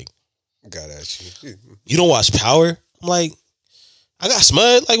me like, got at you. You don't watch Power? I'm like, I got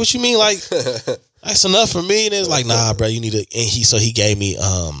smud. Like, what you mean? Like, that's enough for me. And it's like, nah, bro, you need to. And he gave me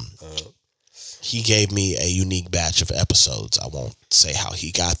a unique batch of episodes. I won't say how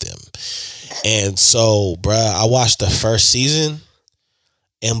he got them. And so, bro, I watched the first season.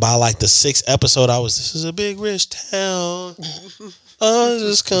 And by like the 6th episode, this is a big rich town. I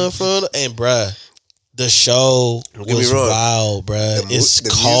just come from, and bruh, the show was wild, bruh. It's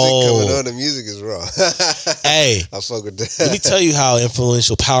cold. The music is raw. Hey, I fuck with that. Let me tell you how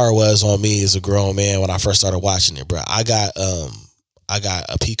influential Power was on me as a grown man when I first started watching it, bruh. I got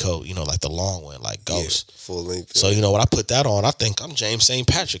a Pico, you know, like the long one, like Ghost. Yeah, full length. So, you know, when I put that on, I think I'm James St.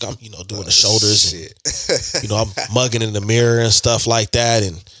 Patrick. I'm, you know, doing the shoulders. And, you know, I'm mugging in the mirror and stuff like that.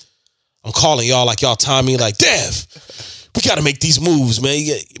 And I'm calling y'all like y'all Tommy, like, Dev, we got to make these moves, man.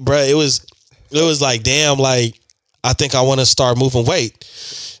 Bruh, it was like, damn, like, I think I want to start moving weight.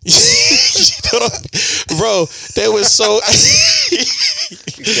 You know, bro, they was so.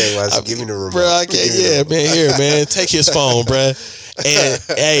 You can't watch. Give me the remote. Bro, I can't. Yeah, man, here, man, take his phone, bro. And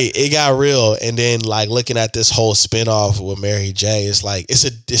hey, it got real. And then like looking at this whole spinoff with Mary J, it's like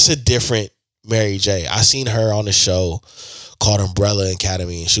it's a different Mary J. I seen her on the show called Umbrella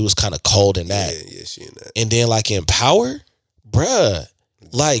Academy, and she was kind of cold in that. Yeah, she in that. And then like in Power, bruh,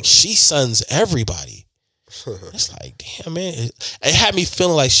 like she suns everybody. It's like, damn, man. It had me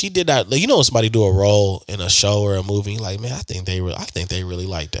feeling like she did that. Like, you know, when somebody do a role in a show or a movie, like, man, I think they really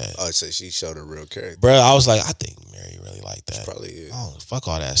like that. Oh, so she showed a real character, bro. I was like, I think Mary really like that. She probably is. Oh, fuck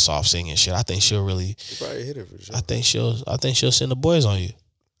all that soft singing shit. I think she'll really. You probably hit her for sure. I think she'll send the boys on you.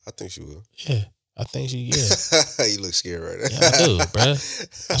 I think she will. Yeah, I think she, yeah. You look scared right now. Yeah, I do,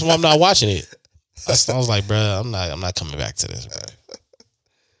 bruh. That's why I'm not watching it. I was like, bruh, I'm not coming back to this, bruh.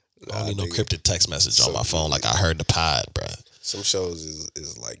 I don't need no cryptic text message on my phone like I heard the pod, bruh. Some shows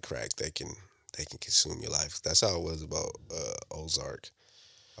is like crack. They can consume your life. That's how it was about Ozark.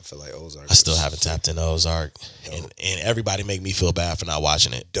 I feel like Ozark. I still haven't tapped into Ozark, and everybody make me feel bad for not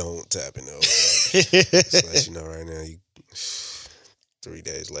watching it. Don't tap into Ozark. Just let you know right now. 3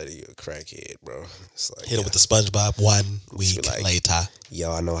 days later, you're a crackhead, bro. It's like hit it with the SpongeBob 1 week later.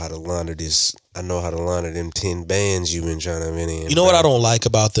 Yo, I know how to launder this. I know how to launder them 10 bands you've been trying to win in. You know what I don't like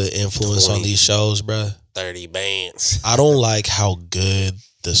about the influence on these shows, bro? 30 bands. I don't like how good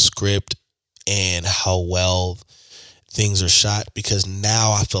the script and how well things are shot, because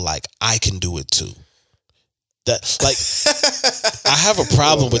now I feel like I can do it too. That, like, I have a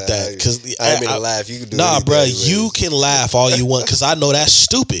problem with that, because I mean to laugh. You can do bro, you can laugh all you want, because I know that's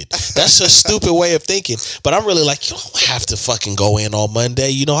stupid. That's a stupid way of thinking. But I'm really like, you don't have to fucking go in on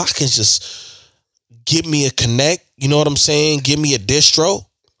Monday. You know, I can just give me a connect. You know what I'm saying? Give me a distro.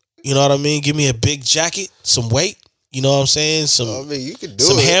 You know what I mean? Give me a big jacket, some weight. You know what I'm saying? You can do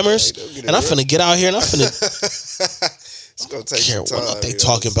some it. hammers, and I'm finna get out here and I'm finna. It's gonna take some time. What they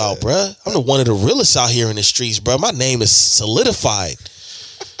talking about, bruh? I'm the one of the realest out here in the streets, bruh. My name is solidified.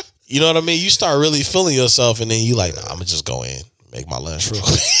 You know what I mean? You start really feeling yourself, and then you like, nah, I'm gonna just go in, make my lunch real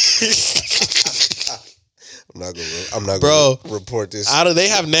quick. I'm not gonna report this. They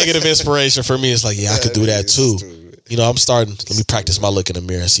have negative inspiration for me. It's like, yeah, I could do that too. Stupid. You know, I'm starting. Let me practice my look in the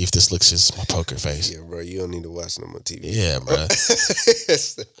mirror and see if this looks just my poker face. Yeah, bro, you don't need to watch no more TV. Yeah, bro.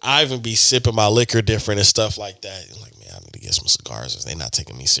 I even be sipping my liquor different and stuff like that. I'm like, man, I need to get some cigars. They're not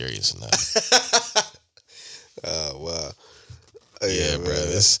taking me serious enough. Oh wow. Yeah, bro.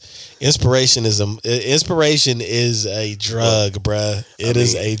 Inspiration is a drug, bro. It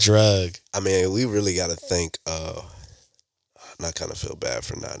is a drug. I mean, we really got to thank. And I kind of feel bad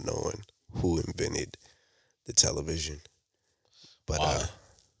for not knowing who invented the television, but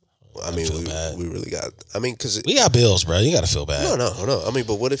I mean, we really got. I mean, because we got bills, bro. You got to feel bad. No. I mean,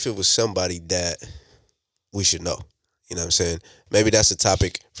 but what if it was somebody that we should know? You know what I'm saying? Maybe that's a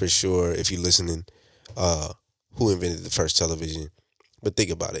topic for sure. If you're listening, who invented the first television? But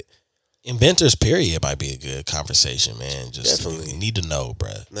think about it. Inventors, period, might be a good conversation, man. Just definitely need to know, bro.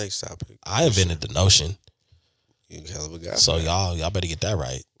 Next topic. I invented the notion. You hell of a guy. So y'all better get that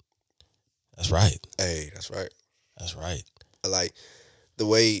right. That's right. Hey, that's right. That's right. Like the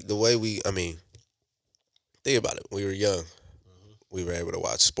way we. I mean, think about it. We were young. Mm-hmm. We were able to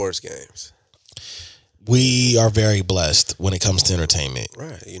watch sports games. We are very blessed when it comes to entertainment.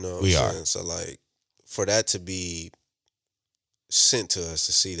 Right. You know what we I'm are. Saying? So like, for that to be sent to us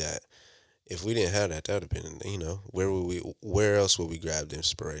to see that, if we didn't have that, that would have been, you know, where else would we grab the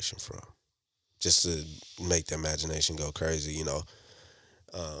inspiration from? Just to make the imagination go crazy, you know.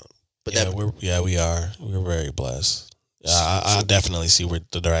 But we are. We're very blessed. I definitely see where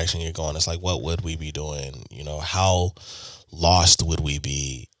the direction you're going. It's like, what would we be doing? You know, how lost would we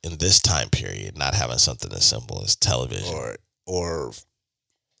be in this time period, not having something as simple as television, or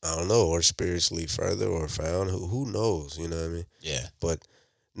I don't know, or spiritually further or found. Who knows? You know what I mean? Yeah. But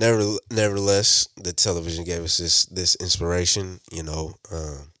nevertheless, the television gave us this inspiration, you know,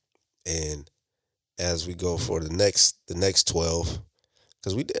 and as we go for the next 12,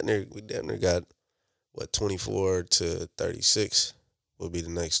 because we damn near got what 24 to 36 will be the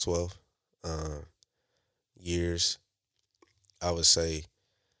next 12 years. I would say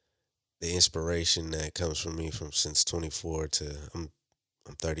the inspiration that comes from me from since 24 to I'm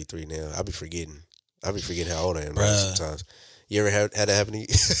 33 now. I be forgetting how old I am sometimes. You ever had that happen to you?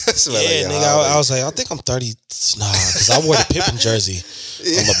 Yeah, like, nigga. I was like, I think I'm 30. Nah, because I wore the Pippen jersey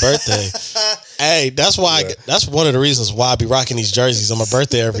on my birthday. Hey, that's why. That's one of the reasons why I be rocking these jerseys on my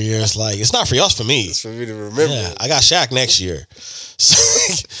birthday every year. It's like, it's not for y'all, it's for me. It's for me to remember. Yeah, I got Shaq next year. So,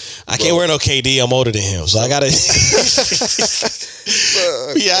 I can't wear no KD. I'm older than him, so I gotta.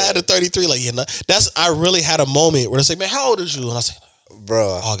 Yeah, I had a 33. Like, you know, I really had a moment where it's like, man, how old is you? And I said,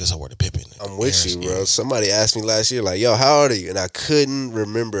 bro, August I wore the Pippen. I'm with you, bro. Somebody asked me last year, like, yo, how old are you? And I couldn't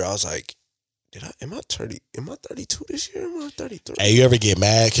remember. I was like, am I 30? Am I 32 this year? Am I 33? Hey, you ever get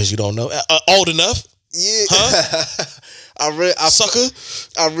mad because you don't know? Old enough? Yeah. Huh? Sucker.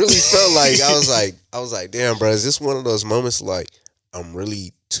 I really felt like I was like, damn, bro, is this one of those moments like I'm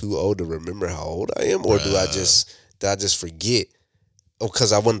really too old to remember how old I am, or did I just forget? Oh,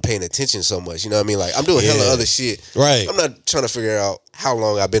 because I wasn't paying attention so much. You know what I mean? Like, I'm doing hella other shit. Right. I'm not trying to figure out how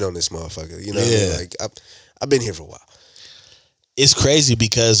long I've been on this motherfucker. You know what I mean? Like, I've been here for a while. it's crazy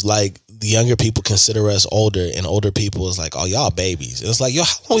because like the younger people consider us older, and older people is like, oh, y'all babies. And it's like, yo,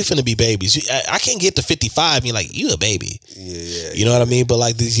 how long we finna be babies? I can't get to 55 and you're like, you a baby. Yeah. You know what I mean? But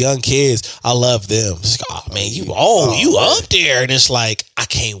like these young kids, I love them. It's like, oh man, you up there. And it's like, I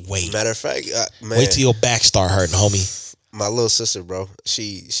can't wait. Matter of fact, man, wait till your back start hurting, homie. My little sister, bro,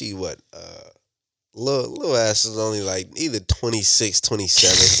 she what, little ass is only like either 26,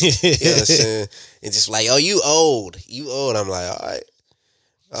 27. You know what I'm saying? And just like, oh, you old. I'm like, all right.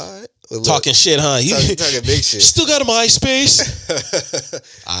 Well, look, talking shit, huh? You talking big shit. Still got a MySpace?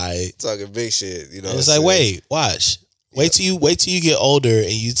 I talking big shit. You know, it's like, wait, watch. Wait till you get older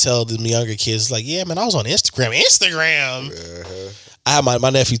and you tell them younger kids like, yeah, man, I was on Instagram. Uh-huh. I had my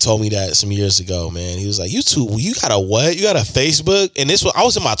nephew told me that some years ago, man. He was like, you got a what? You got a Facebook? And I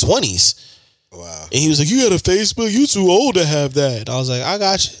was in my 20s. Wow. And he was like, you got a Facebook? You too old to have that. And I was like, I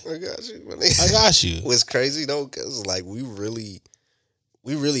got you. I got you. What's crazy though, because like we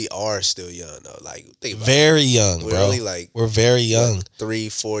really are still young though. Like think about very young, we're bro. only like we're very young. Like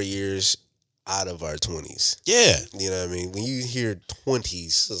 3-4 years out of our 20s. Yeah. You know what I mean? When you hear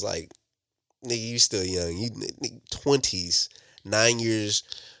 20s, it's like, nigga, you still young. You 20s, 9 years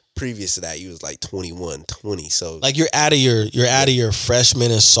previous to that, you was like 21, 20. So like you're out of your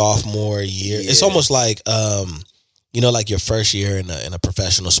freshman and sophomore year. Yeah. It's almost like like your first year in a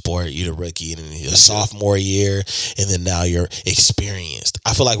professional sport, you're the rookie, and then your sophomore year, and then now you're experienced.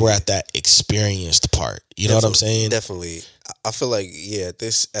 I feel like we're at that experienced part. You know what I'm saying? Definitely. I feel like at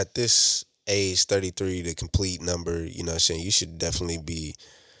this age, 33, the complete number, you know what I'm saying, you should definitely be,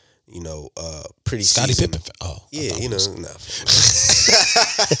 pretty Scottie seasoned. Pippen. Oh. Yeah,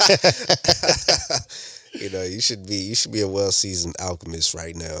 no. You should be a well-seasoned alchemist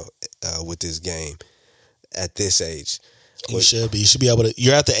right now with this game at this age. You should be. You should be able to.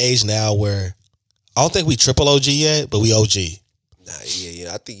 You're at the age now where I don't think we triple OG yet, but we OG. Nah,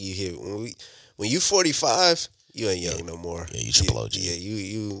 yeah. I think you hit when you 45. You ain't young no more. Yeah, you triple OG. Yeah,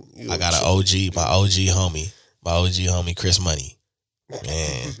 you I got an OG, my OG homie, Chris Money.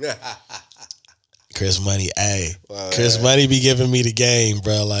 Man. Chris Money, hey. Wow, Chris Money be giving me the game,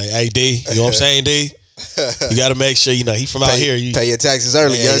 bro. Like, hey, D, you know what I'm saying, D? You got to make sure, he from out here. You pay your taxes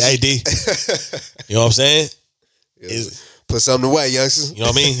early, youngster. Hey, D. You know what I'm saying? Put something away, youngsters. You know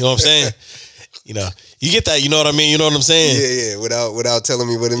what I mean? You know what I'm saying? You get that, you know what I mean? You know what I'm saying? Yeah, without telling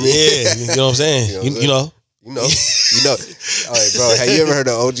me what it means. Yeah, you know what I'm saying? You know. All right, bro. Have you ever heard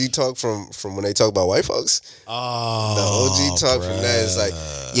the OG talk from when they talk about white folks? Oh, the OG talk from that is like,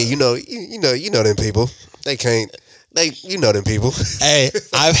 yeah, you know them people. You know them people. Hey,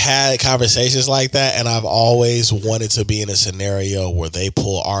 I've had conversations like that, and I've always wanted to be in a scenario where they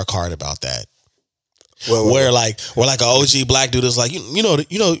pull our card about that. Where like an OG black dude is like, you know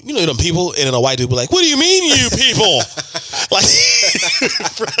them people, and then a white dude be like, what do you mean, you people? Like,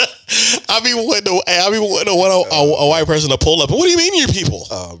 I be wanting a white person to pull up. What do you mean, you people?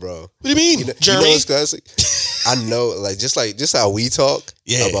 Oh, bro. What do you mean, Jeremy? What's classic? I know, just how we talk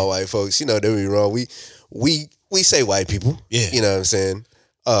about white folks. Don't get me wrong. We say white people. Yeah. You know what I'm saying?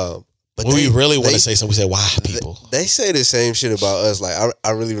 But when we really want to say something, we say white people. They say the same shit about us. Like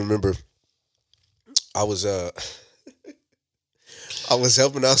I really remember. I was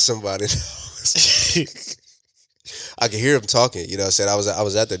helping out somebody. I could hear him talking. You know what I'm saying? I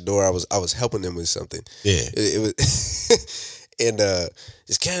was at the door. I was helping them with something. Yeah. It was, and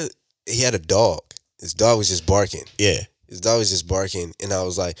this cat, he had a dog. His dog was just barking. Yeah. His dog was just barking, and I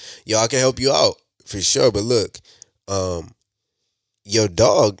was like, "Yo, I can help you out for sure." But look, your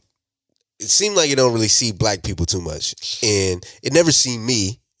dog. It seemed like it don't really see black people too much, and it never seen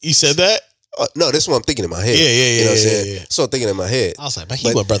me. You said that? No, this is what I'm thinking in my head. Yeah. You know what I'm saying? That's what I'm thinking in my head. I was like, man,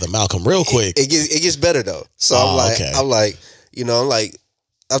 he went Brother Malcolm real quick. It gets better though. So I'm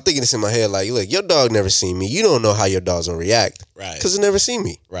thinking this in my head, like, look, your dog never seen me. You don't know how your dog's gonna react. Right. Because it never seen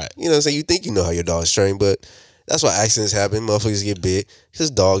me. Right. You know what I'm saying? You think you know how your dog's trained, but that's why accidents happen. Motherfuckers get bit.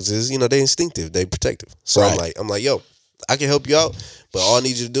 Because dogs is, they instinctive. They protective. So right. I'm like, yo, I can help you out, but all I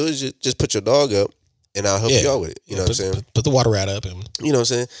need you to do is just put your dog up and I'll help you out with it. You know what I'm saying? Put the water rat up. And you know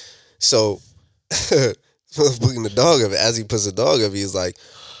what I'm saying? So, putting the dog up, as he puts the dog up, he's like,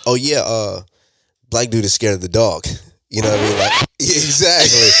 oh yeah, black dude is scared of the dog. You know what I mean? Like, yeah, exactly.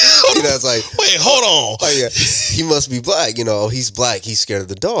 It's like, wait, hold on. Oh yeah, he must be black. Oh, he's black. He's scared of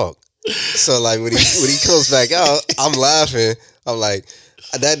the dog. So like when he comes back out, I'm laughing. I'm like,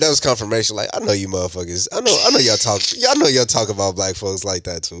 that was confirmation. Like, I know you motherfuckers. I know y'all talk. Y'all know y'all talk about black folks like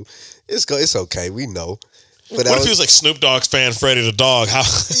that too. It's okay. We know. But what if he was like Snoop Dogg's fan, Freddie the dog? How?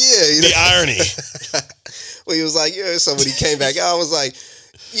 Yeah, the irony. Well, he was like, yeah. So when he came back out, I was like,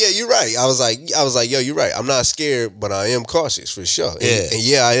 Yeah, you're right. I was like, yo, you're right. I'm not scared, but I am cautious for sure. And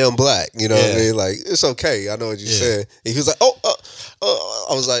yeah, I am black. You know what I mean? Like, it's okay. I know what you said. And he was like, I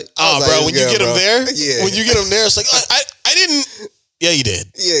was like, bro, when you get him there, yeah. When you get him there, it's like, I didn't. Yeah, you did.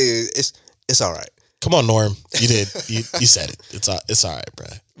 Yeah, it's all right. Come on, Norm. You did. You said it. It's all right, bro.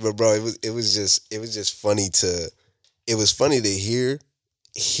 But bro, it was just funny to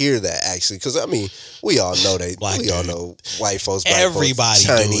hear that actually, because I mean we all know all know white folks, black everybody folks,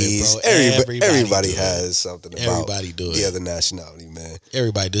 Chinese, do it, bro. Everybody has something about everybody do the it. other nationality, man.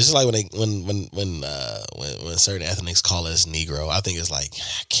 Everybody do. It's just like when certain ethnics call us Negro, I think it's like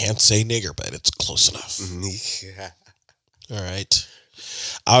I can't say nigger, but it's close enough. Yeah. All right.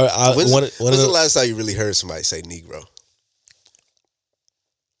 When's the last time you really heard somebody say Negro?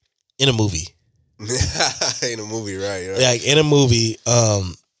 In a movie. In a movie, right? Like in a movie,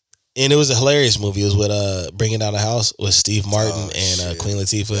 and it was a hilarious movie. It was with Bringing Down the House with Steve Martin and Queen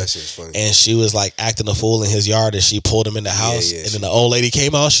Latifah. That shit's funny. And she was like acting a fool in his yard, and she pulled him in the house. And then the old lady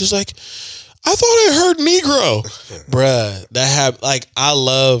came out. She's like, "I thought I heard Negro, bruh." That had like I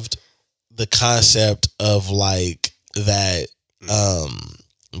loved the concept of like that.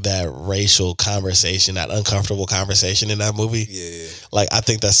 That racial conversation, that uncomfortable conversation in that movie. Yeah. Like I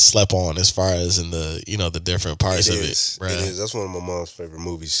think that's slept on as far as in the the different parts of it. Bro. It is. That's one of my mom's favorite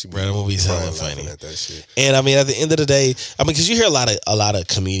movies. Bro, the movie's hella funny. At that shit. And I mean, at the end of the day, I mean, because you hear a lot of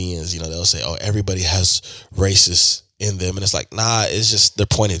comedians, they'll say, "Oh, everybody has racist in them," and it's like, nah, it's just their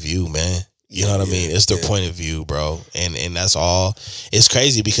point of view, man. You know what I mean? It's their point of view, bro. And that's all. It's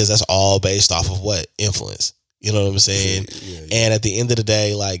crazy because that's all based off of what? Influence. You know what I'm saying? And at the end of the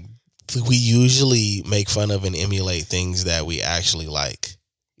day, like we usually make fun of and emulate things that we actually like.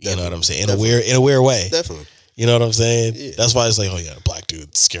 You know what I'm saying? In a weird way. Definitely. You know what I'm saying? Yeah. That's why it's like, oh yeah, the black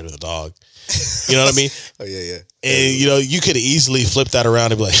dude's scared of the dog. You know what I mean? Oh yeah. And you could easily flip that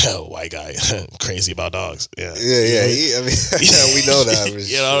around and be like, oh, white guy, crazy about dogs. Yeah. Yeah. I mean, we know that.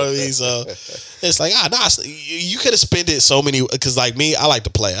 You know what I mean? So it's like, you could have spent it so many, because like me, I like to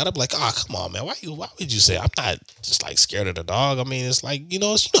play. I'd be like, come on, man. Why would you say I'm not just like scared of the dog? I mean, it's like, you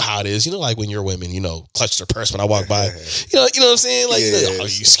know how it is. Like when your women, clutch their purse when I walk by. You know what I'm saying? Like, oh,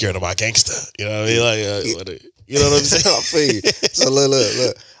 you scared of my gangster? You know what I mean? Like, you know what I'm saying? I feel you. So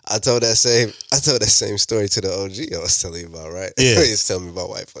look. I told that same story to the OG I was telling you about, right? Yeah. He was telling me about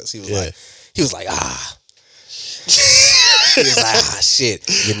white folks. He was like, He was like, shit.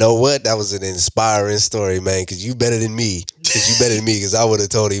 You know what? That was an inspiring story, man. Cause you better than me. Cause I would have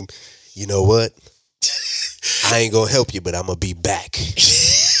told him, you know what? I ain't gonna help you, but I'm gonna be back. To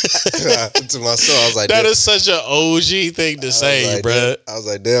my son, I was like, that is such an OG thing to say, like, bro. I was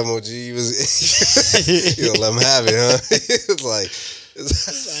like, damn, OG, you gonna let him have it, huh? It's like,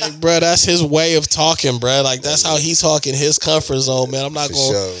 bro, that's his way of talking, bro. Like that's how he's talking, his comfort zone, man. I'm not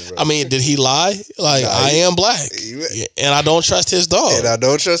going. Sure, I mean, did he lie? Like I am black, and I don't trust his dog. And I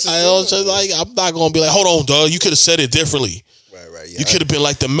don't trust his dog. Like I'm not going to be like, hold on, dog. You could have said it differently. Right. Yeah, you could have been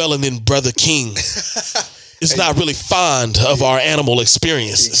like the melanin brother King. It's not really fond of our animal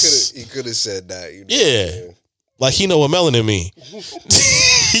experiences. He could have said that. Yeah. Like he know what melanin mean.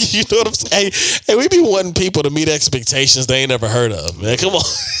 You know what I'm saying? Hey, we be wanting people to meet expectations they ain't never heard of, man. Come on.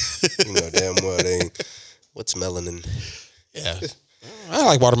 You know damn well they ain't. What's melanin? Yeah. I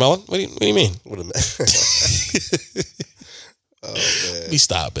like watermelon. What do you mean? Oh man. We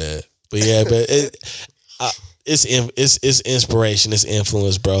stop, man. But yeah, but it's inspiration, it's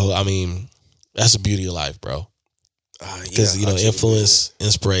influence, bro. I mean, that's the beauty of life, bro. Because influence,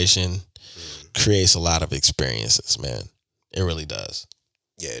 inspiration creates a lot of experiences, man. It really does.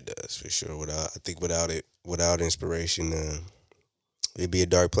 Yeah, it does for sure. Without inspiration, it'd be a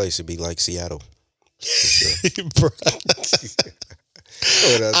dark place. It'd be like Seattle. For sure. Bro.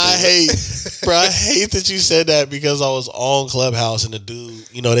 I hate that you said that, because I was on Clubhouse and the dude,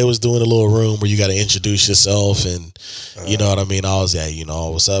 they was doing a little room where you got to introduce yourself and you know what I mean. I was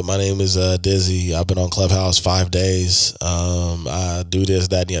what's up? My name is Dizzy. I've been on Clubhouse 5 days. I do this,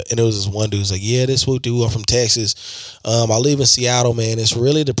 that, and it was this one dude who's like, yeah, this what do. I'm from Texas. I live in Seattle, man. It's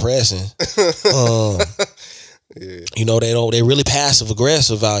really depressing. Yeah. They really passive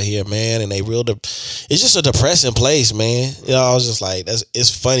aggressive out here, man, and it's just a depressing place, man. I was just like,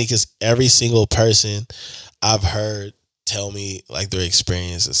 it's funny because every single person I've heard tell me like their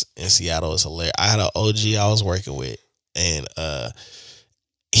experiences in Seattle is hilarious. I had an OG I was working with, and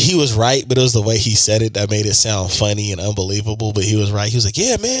he was right, but it was the way he said it that made it sound funny and unbelievable. But he was right. He was like,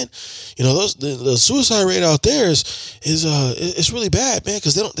 yeah, man, the suicide rate out there is it's really bad, man,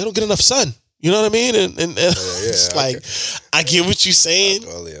 because they don't get enough sun. You know what I mean? And it's like, I get what you're saying.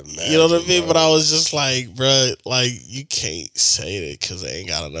 You know what I mean? Bro. But I was just like, bro, like, you can't say that because they ain't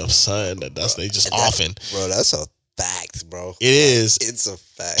got enough sun. That's they just often. Bro, that's a fact, bro. It is. It's a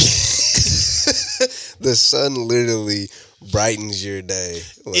fact. The sun literally brightens your day.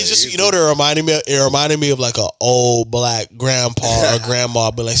 Like, it's just, you know what it reminded me of like an old black grandpa or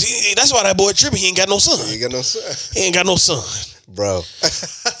grandma, but like, see, that's why that boy tripping. He ain't got no sun. He ain't got no sun. He ain't got no sun. Bro.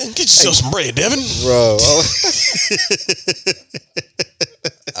 Get yourself some bread, Devin. Bro.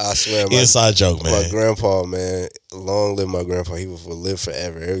 I swear. Inside joke, man. My grandpa, man, long live my grandpa. He will live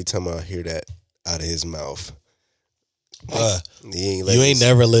forever. Every time I hear that out of his mouth. You ain't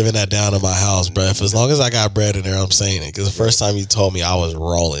never living that down in my house, bro. As long as I got bread in there, I'm saying it. Because the first time you told me, I was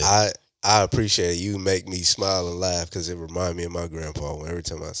rolling. I appreciate it. You make me smile and laugh because it reminds me of my grandpa every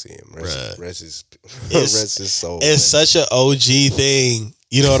time I see him. Rest his soul. It's such an OG thing.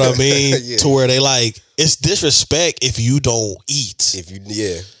 You know what I mean? Yeah. To where they like, it's disrespect if you don't eat. If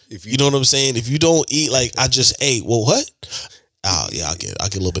you know what I'm saying? If you don't eat, like, I just ate. Well, what? Oh yeah, I'll get a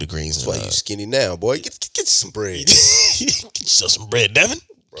little bit of greens. That's why you skinny now, boy. Get some bread. Get yourself some bread, Devin.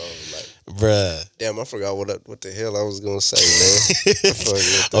 Bro, like, bruh. Damn, I forgot what the hell I was gonna say, man.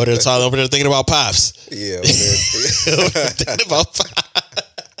 Over there thinking about pops. Yeah, over there thinking about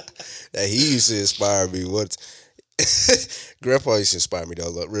pops. That he used to inspire me. Grandpa used to inspire me though.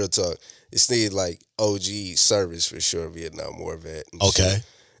 Look, real talk. This nigga like OG service for sure, Vietnam War vet. Okay.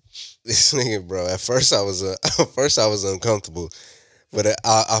 Shit. This nigga, bro. At first I was uncomfortable, but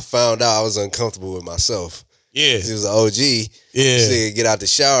I found out I was uncomfortable with myself. Yeah, he was an OG. Yeah, this nigga get out the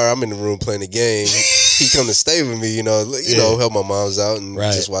shower. I'm in the room playing the game. He come to stay with me. You know, help my mom's out and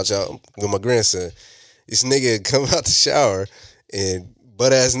just watch out with my grandson. This nigga come out the shower and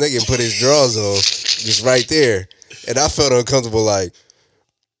butt ass nigga and put his drawers on just right there, and I felt uncomfortable like.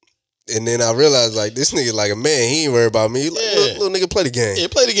 And then I realized, like, this nigga like a man. He ain't worried about me. Like, little nigga, play the game. Yeah,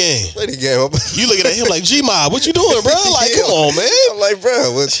 play the game. Play the game. You looking at him like, G-Mob, what you doing, bro? Like, come on, man. I'm like,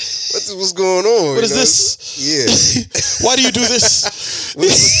 bro, what's going on? What is this? Yeah. Why do you do this? What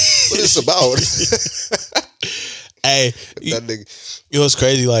is this about? Hey, that nigga. You know what's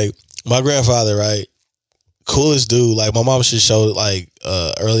crazy? Like, my grandfather, right? Coolest dude. Like, my mom should show, like,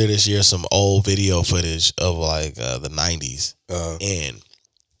 earlier this year some old video footage of, like, the 90s. And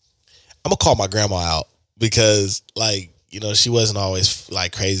I'm gonna call my grandma out because, like, you know, she wasn't always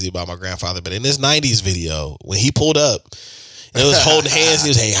like crazy about my grandfather. But in this 90s video, when he pulled up, and it was holding hands, he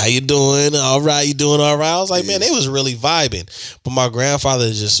was, hey, how you doing? All right, you doing all right? I was like, man, they was really vibing. But my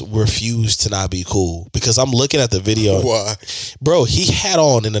grandfather just refused to not be cool because I'm looking at the video. Why? Bro, he had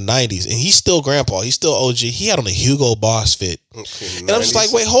on in the 90s, and he's still grandpa. He's still OG. He had on a Hugo Boss fit. And I'm just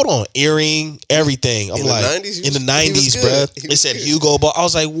like, wait, hold on. Earring, everything. I'm in like, in the 90s, bro. It said Hugo Boss. I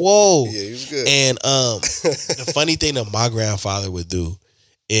was like, whoa. Yeah, he was good. And the funny thing that my grandfather would do,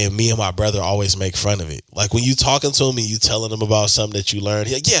 and me and my brother always make fun of it. Like, when you talking to him and you telling him about something that you learned,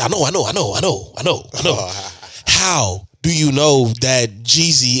 he's like, yeah, I know. How do you know that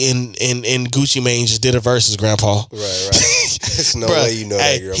Jeezy and Gucci Mane just did a versus, Grandpa? Right. There's no way you know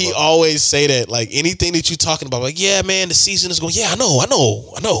that, Grandpa. He always say that. Like, anything that you talking about, like, yeah, man, the season is going, yeah, I know.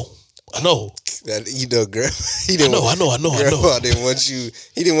 That, you know, Grandpa. I know. Grandpa didn't want you.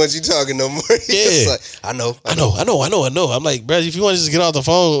 He didn't want you talking no more. He was like, I know. I'm like, bro, if you want to just get off the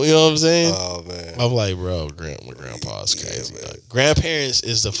phone, you know what I'm saying? Oh man. I'm like, bro, my grandpa's crazy. Yeah, grandparents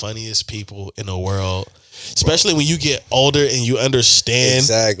is the funniest people in the world, especially when you get older and you understand.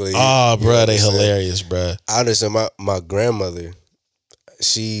 Exactly. Oh, bro, they hilarious, bro. I understand. My grandmother,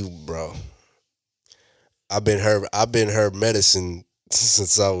 bro. I've been her medicine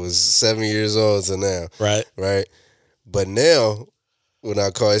since I was 7 years old to now. Right. But now, when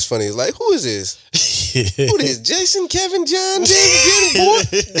I call, it's funny. It's like, who is this? Who is Jason, Kevin, John, David, boy?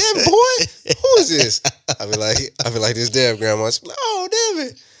 Who is this? I be like, this damn grandma. She be like, oh,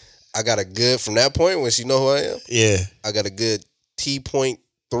 David. I got a good, from that point when she know who I am. Yeah. I got a good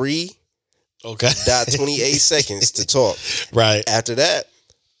T.3. Okay. Dot 28 seconds to talk. Right. After that,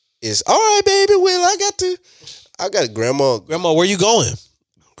 it's all right, baby. Well, I got grandma. Grandma, where you going?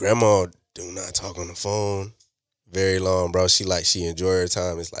 Grandma do not talk on the phone very long, bro. She enjoy her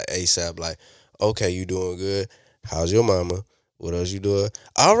time. It's like ASAP, like, okay, you doing good. How's your mama? What else you doing?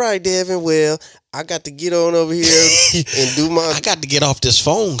 All right, Devin. Well, I got to get on over here and do my. I got to get off this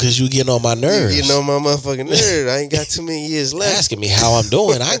phone because you getting on my nerves. You getting on my motherfucking nerves. I ain't got too many years left. Asking me how I'm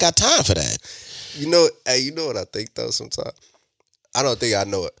doing. I ain't got time for that. You know what I think though. Sometimes I don't think I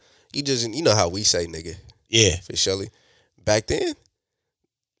know it. You know how we say nigga. Yeah. For Shelly. Back then,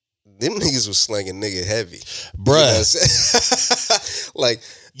 them niggas was slanging nigga heavy. Bruh. You know like,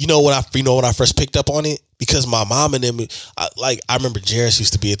 You know when I first picked up on it? Because my mom and them, I remember Jairus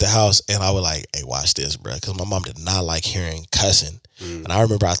used to be at the house, and I would like, hey, watch this, bro. Because my mom did not like hearing cussing. And I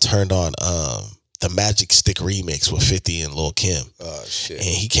remember I turned on the Magic Stick remix with 50 and Lil' Kim. Oh, shit. And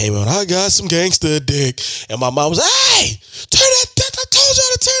he came in, I got some gangster dick. And my mom was like, hey, turn that, I told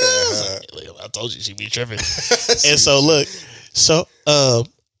y'all to turn it. I told you she'd be tripping. And so, look,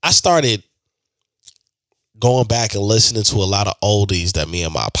 I started going back and listening to a lot of oldies that me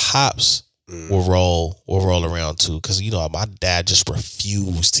and my pops will roll around to, because my dad just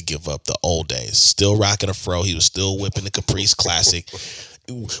refused to give up the old days. Still rocking a fro, he was still whipping the Caprice Classic.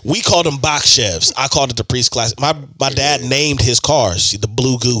 We called them box chefs. I called it the Caprice Classic. My dad named his cars the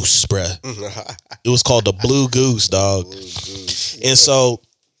Blue Goose, bruh. It was called the Blue Goose, dog. Blue Goose. And so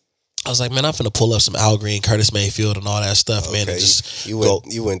I was like, man, I'm finna pull up some Al Green, Curtis Mayfield, and all that stuff, man. And just you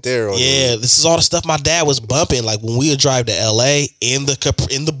went there. This is all the stuff my dad was bumping. Like when we would drive to L.A. in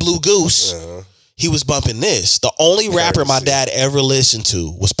the Blue Goose, he was bumping this. The only rapper my dad ever listened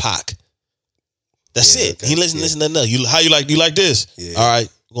to was Pac. That's it. Okay. He listened to nothing else. You like this? Yeah. All right,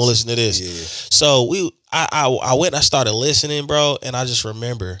 we're gonna listen to this. Yeah. So I went and I started listening, bro, and I just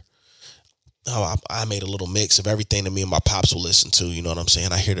remember I made a little mix of everything that me and my pops would listen to. You know what I'm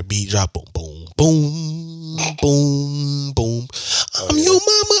saying? I hear the beat drop, boom, boom, boom, boom, boom. I'm your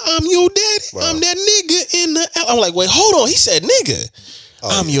mama, I'm your daddy, I'm that nigga in the. I'm like, wait, hold on. He said nigga.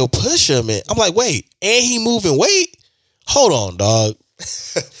 I'm your pusher, man. I'm like, wait, and he moving weight? Hold on, dog.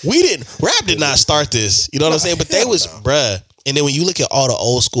 Rap did not start this. You know what I'm saying? But they was, bruh. And then when you look at all the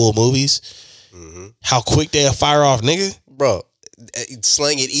old school movies, how quick they'll fire off, nigga. Bro,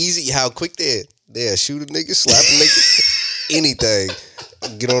 slang it easy, how quick they'll shoot a nigga, slap a nigga, anything.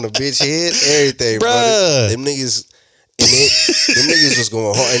 Get on a bitch head, everything, bro. Them niggas, them niggas was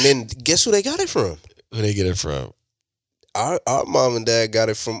going hard. And then guess who they got it from? Who they get it from? Our mom and dad got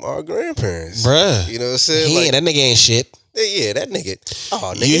it from our grandparents. Bruh. You know what I'm saying? That nigga ain't shit. Yeah, that nigga.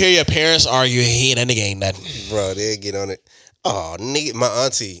 Oh, nigga. You hear your parents argue, that nigga ain't nothing. Bro, they'll get on it. Oh, nigga, my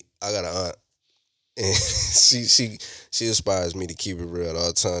auntie, I got an aunt. And she inspires me to keep it real at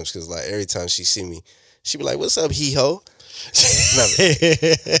all times, because like every time she see me, she be like, what's up, he-ho?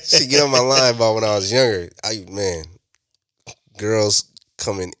 She get on my line about when I was younger. Girls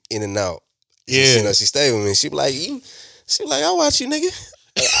coming in and out. Yeah. She stayed with me. She be like, I watch you, nigga.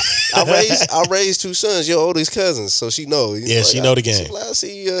 I raised two sons, your oldest cousins, so she know. Yeah, she know the game. She be like, I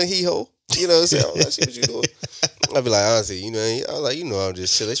see you, he-ho. You know what I'm saying? I see what you doing. I be like, honestly, I was like, I'm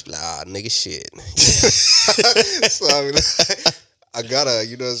just chilling. She be like, nigga, shit. So I mean, I gotta,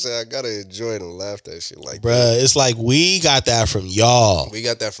 you know what I'm saying? I gotta enjoy it and laugh that shit like bruh, that. It's like we got that from y'all. We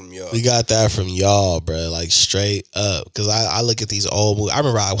got that from y'all. Bruh, like straight up. Because I look at these old movies. I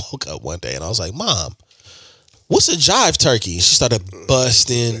remember I woke up one day and I was like, Mom, what's a jive turkey? She started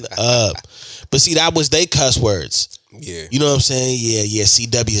busting up. But see, that was they cuss words. Yeah. You know what I'm saying? Yeah,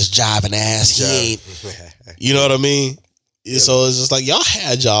 CW is jiving ass. He ain't. You know what I mean? Yeah. So it's just like y'all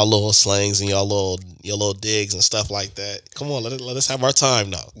had y'all little slangs and your little digs and stuff like that. Come on, let us have our time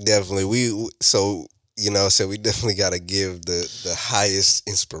now. Definitely. We definitely got to give the highest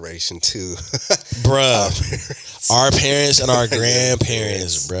inspiration to bruh. Our parents and our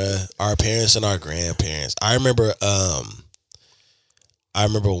grandparents, bruh. Our parents and our grandparents. I remember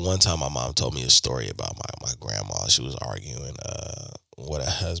one time my mom told me a story about my grandma. She was arguing with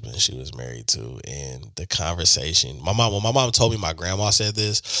a husband she was married to, and the conversation. When my mom told me my grandma said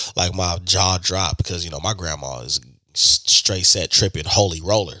this, like my jaw dropped, because my grandma is straight set tripping holy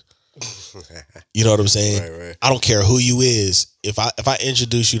roller. You know what I'm saying? Right. I don't care who you is. If I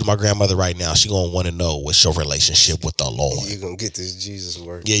introduce you to my grandmother right now, she gonna want to know what's your relationship with the Lord. You gonna get this Jesus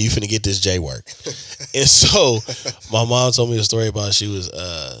work. Yeah, you finna get this J work. And so my mom told me a story about she was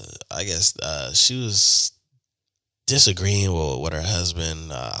she was disagreeing with her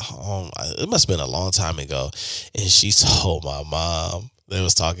husband. It must have been a long time ago, and she told my mom. They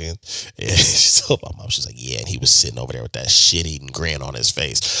was talking, and she told my mom, she was like, yeah, and he was sitting over there with that shit-eating grin on his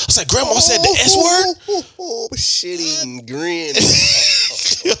face. I was like, Grandma said the S-word? Shit-eating grin.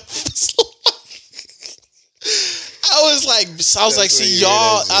 I was like, see,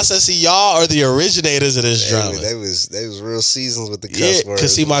 y'all, I said, see, y'all are the originators of this drama. They was real seasons with the cuss words.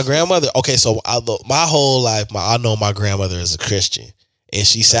 Because see, my grandmother, okay, so my whole life, I know my grandmother is a Christian, and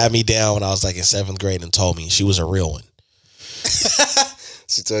she sat me down when I was like in 7th grade and told me she was a real one.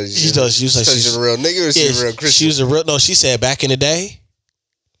 She told you she was like, she's a real nigga, or she's a real Christian? She was a real. No, she said back in the day,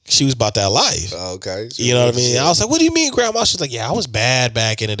 She was about that life. Okay. You know what I mean? I was like, what do you mean, Grandma? She's like, yeah, I was bad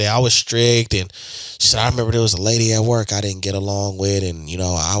back in the day. I was strict. And she said, I remember there was a lady at work I didn't get along with. And, you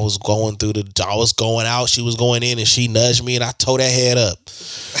know, I was going out. She was going in and she nudged me and I tore that head up.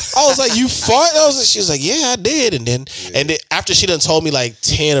 I was like, you fought? She was like, yeah, I did. And then after she done told me like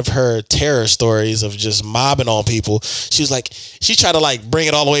 10 of her terror stories of just mobbing on people, she was like, she tried to like bring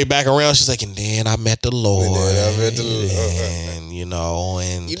it all the way back around. She's like, and then I met the Lord. And, you know,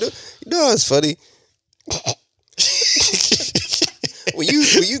 and you know it's funny. when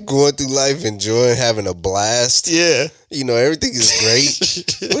you going through life enjoying having a blast, yeah, you know everything is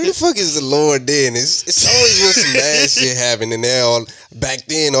great. Where the fuck is the Lord then? It's always when some bad shit happened, and now back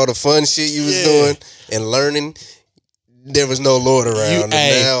then all the fun shit you was doing and learning, there was no Lord around. And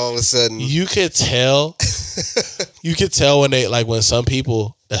now all of a sudden you could tell when they like when some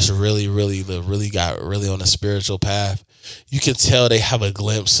people that's really got really on a spiritual path. You can tell they have a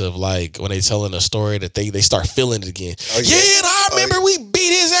glimpse of like when they telling a story that they start feeling it again. Oh, yeah. And I remember we beat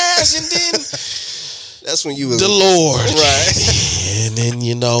his ass, and then that's when you was the Lord, right? And then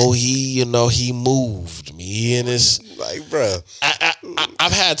he moved me, and it's like, bro,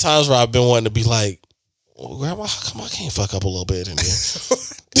 I've had times where I've been wanting to be like, well, Grandma, how come I can't fuck up a little bit in here?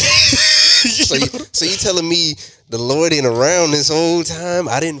 So you telling me the Lord ain't around this whole time?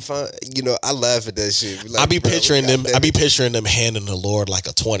 I didn't find, I laugh at that shit. Like, I be picturing them handing the Lord like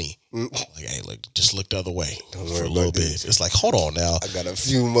a 20. Like, hey, look, just look the other way for a little bit. It's like, hold on now. I got a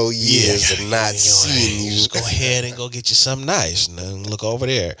few more years of not seeing you. Just go ahead and go get you something nice and then look over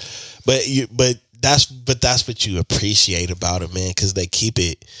there. But that's what you appreciate about it, man, because they keep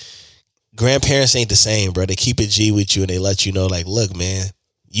it. Grandparents ain't the same, bro. They keep it G with you and they let you know, like, look, man,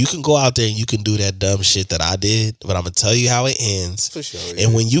 you can go out there and you can do that dumb shit that I did, but I'm going to tell you how it ends. For sure, yeah.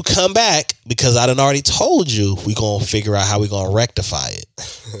 And when you come back, because I done already told you, we going to figure out how we going to rectify it.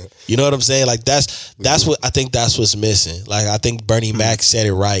 You know what I'm saying? Like, that's what I think that's what's missing. Like, I think Bernie Mac said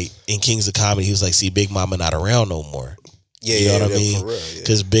it right in Kings of Comedy. He was like, see, Big Mama not around no more. Yeah, you know what I mean?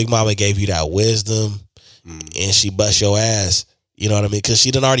 Because Big Mama gave you that wisdom and she bust your ass. You know what I mean? Because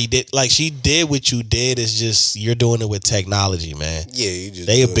she done already did, like, she did what you did. It's just you're doing it with technology, man. Yeah, you just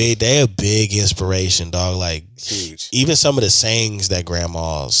they a big inspiration, dog. Like, huge. Even some of the sayings that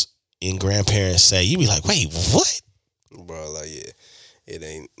grandmas and grandparents say, you be like, wait, what? Bro, like, yeah, it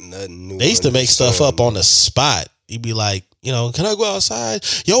ain't nothing new. They used to make stuff up on the spot. You'd be like, can I go outside?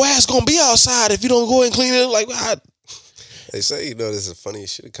 Your ass gonna be outside if you don't go and clean it. Like, they say, this is funny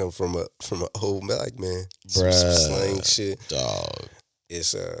shit that come from an old black man. Bruh. Some slang shit. Dog.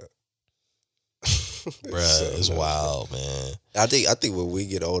 It's bruh, it's wild, man. I think when we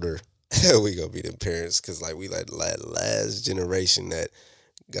get older, we gonna be them parents, because like we like the last generation that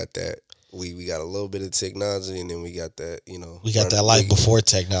got that. We got a little bit of technology, and then we got that, we got that life before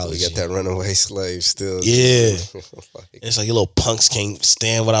technology. We got that runaway slave still. Yeah. It's like you little punks can't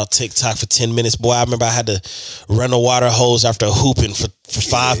stand without TikTok for 10 minutes. Boy, I remember I had to run a water hose after hooping for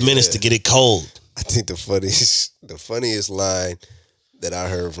 5 minutes to get it cold. I think the funniest line that I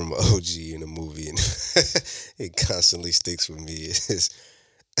heard from OG in a movie, and it constantly sticks with me, is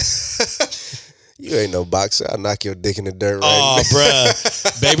you ain't no boxer. I'll knock your dick in the dirt right now. Oh,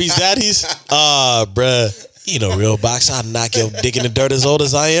 bruh. Baby's daddies? Oh, bruh. You know, real boxer. I'll knock your dick in the dirt as old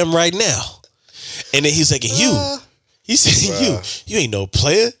as I am right now. And then he's like, you. He said, you ain't no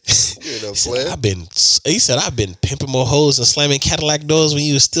player. You ain't no player. He said, I've been pimping more hoes and slamming Cadillac doors when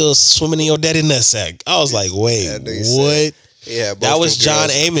you was still swimming in your daddy nutsack. I was like, wait, what? Yeah, that was John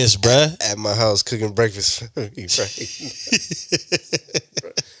Amos, bruh. At my house cooking breakfast for me, right?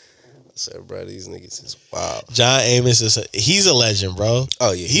 I said, bro, these niggas is wild. John Amos he's a legend, bro.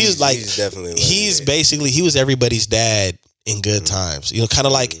 Oh yeah, he's definitely a legend. He's basically, he was everybody's dad in good times. Kind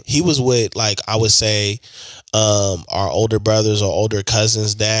of like he was with, like, I would say, our older brothers or older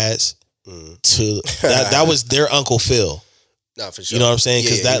cousins' dads. That was their Uncle Phil. Nah, for sure. You know what I'm saying?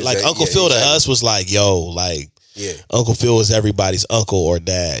 Because Uncle Phil to us was like, yo, like, Uncle Phil was everybody's uncle or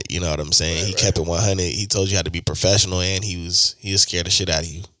dad. You know what I'm saying? He kept it 100. He told you how to be professional, and he was scared the shit out of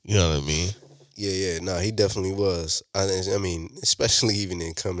you. You know what I mean? Yeah. No, he definitely was. I mean, especially even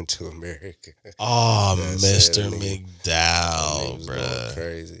in Coming to America. Oh, Mr. McDowell, bro.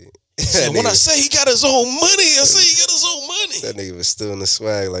 Crazy. When I say he got his own money, I say he got his own money. That nigga was still in the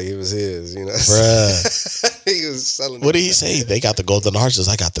swag like it was his, Bruh. He was selling. What did he say? They got the golden arches.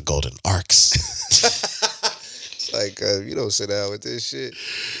 I got the golden arcs. Like, you don't sit down with this shit.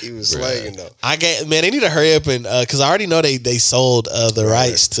 He was slanging though. They need to hurry up and because I already know they sold the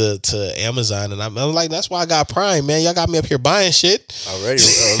rights to Amazon, and I'm like, that's why I got Prime, man. Y'all got me up here buying shit already.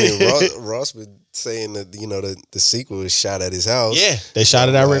 I mean, Ross been saying that the sequel was shot at his house. Yeah, they shot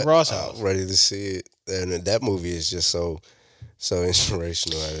it at Rick Ross' house. I'm ready to see it, and that movie is just so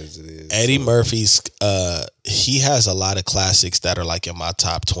inspirational as it is. Eddie Murphy's, he has a lot of classics that are like in my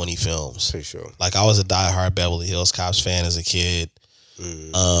top 20 films. For sure. Like I was a diehard Beverly Hills Cops fan as a kid,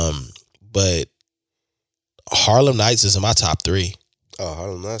 but Harlem Nights is in my top 3. Oh,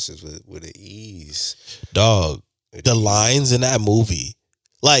 Harlem Nights is with an ease. Dog, the lines in that movie,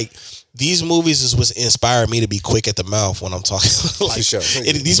 like these movies is what inspired me to be quick at the mouth when I'm talking. Like For sure.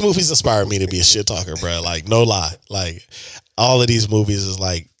 these movies inspired me to be a shit talker, bro. Like no lie, like all of these movies is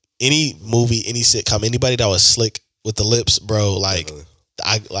like any movie, any sitcom, anybody that was slick with the lips, bro. Like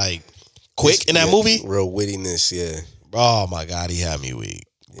I like quick in that movie, real wittiness, yeah. Oh my God, he had me weak.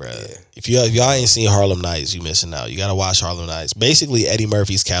 Bruh. Yeah. If y'all ain't seen Harlem Nights, you missing out. You gotta watch Harlem Nights. Basically, Eddie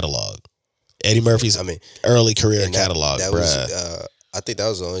Murphy's catalog. Eddie Murphy's early career catalog, that bruh. Was, I think that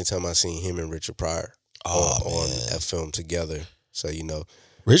was the only time I seen him and Richard Pryor on that film together. So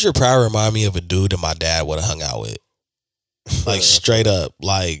Richard Pryor reminded me of a dude that my dad would have hung out with. Like straight up,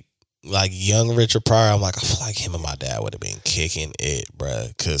 like young Richard Pryor. I'm like, I feel like him and my dad would have been kicking it,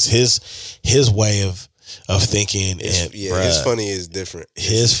 bruh. Cause his way of thinking his funny is different.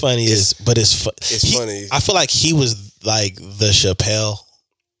 His funny is funny. I feel like he was like the Chappelle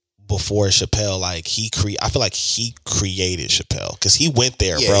before Chappelle. Like I feel like he created Chappelle because he went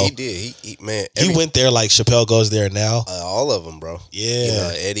there, bro. He did. He went there like Chappelle goes there now. All of them, bro.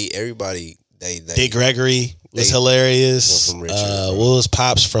 Yeah, Eddie, everybody. They Dick Gregory was hilarious. Richard, what was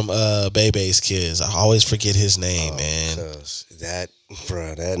Pops from Bebe's Kids? I always forget his name, man. That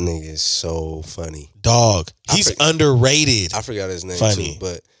nigga is so funny. Dog, he's underrated. I forgot his name funny. Too,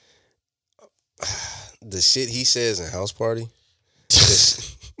 but the shit he says in House Party,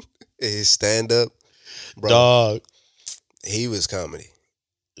 his stand up, bro. Dog, he was comedy.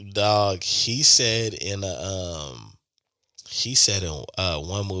 Dog, he said in one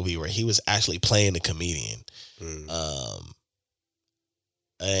movie where he was actually playing the comedian. And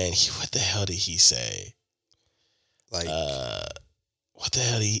what the hell did he say? Like, what the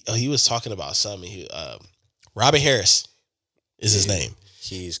hell? He was talking about something. Robin Harris is his name.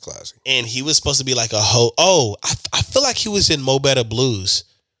 He's classic. And he was supposed to be like a I feel like he was in Mo Better Blues.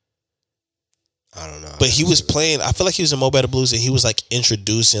 I don't know. But he was playing, I feel like he was in Mo Better Blues, and he was like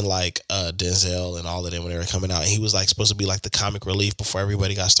introducing like Denzel and all of them when they were coming out. And he was like supposed to be like the comic relief before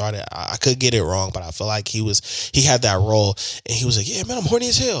everybody got started. I could get it wrong, but I feel like he had that role, and he was like, yeah, man, I'm horny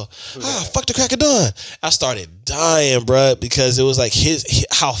as hell. Fuck the crack of dawn. I started dying, bruh, because it was like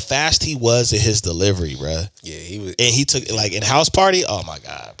how fast he was at his delivery, bruh. Yeah, he was. And he took like in House Party, oh my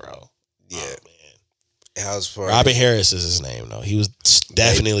God, bro. Yeah. Oh, man. House Party. Robin Harris is his name, though. He was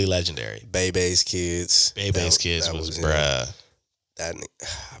definitely legendary. Bebe's Kids. Bebe's Kids was bruh.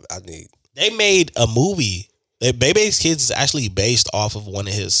 They made a movie. Bebe's Kids is actually based off of one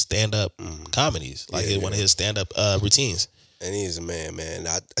of his stand-up comedies, like one of his stand-up routines. And he's a man.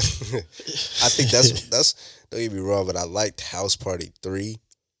 I think that's don't get me wrong, but I liked House Party 3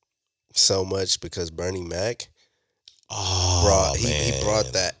 so much because Bernie Mac he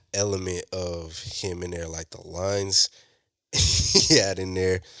brought that element of him in there, like the lines he had in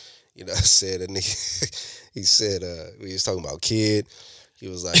there. I said, and he said, we was talking about kid. He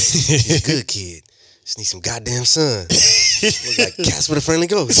was like, he's a good kid. Just need some goddamn sun. Look like Casper the Friendly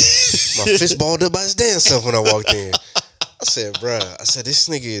Ghost. My fist balled up by his damn self when I walked in. I said, this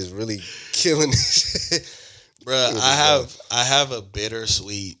nigga is really killing this shit. Bruh, I have a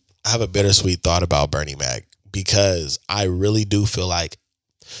bittersweet thought about Bernie Mac because I really do feel like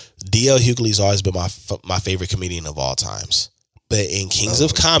D.L. Hughley's always been my favorite comedian of all times. But in Kings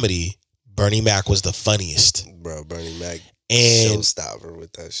of Comedy, Bernie Mac was the funniest. Bro, Bernie Mac, and showstopper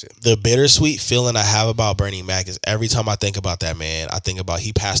with that shit. The bittersweet feeling I have about Bernie Mac is every time I think about that man, I think about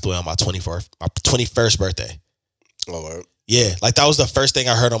he passed away on my 21st birthday. Oh, right. Yeah, like that was the first thing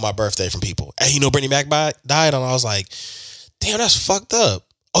I heard on my birthday from people. Hey, Bernie Mac died? And I was like, damn, that's fucked up.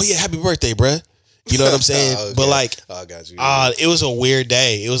 Oh yeah, happy birthday, bruh. You know what I'm saying? Okay. But like, I got you. It was a weird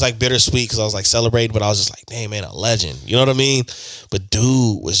day. It was like bittersweet because I was like celebrating, but I was just like, damn, man, a legend. You know what I mean? But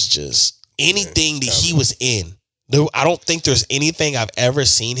dude was just anything that he was in. I don't think there's anything I've ever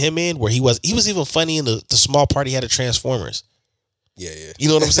seen him in where he was even funny in the small part he had at Transformers. Yeah. You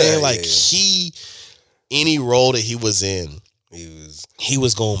know what I'm saying? Like yeah. Any role that he was in, he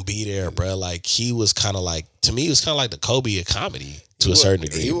was gonna be there, bro. Like he was kind of like, to me, he was kind of like the Kobe of comedy to a certain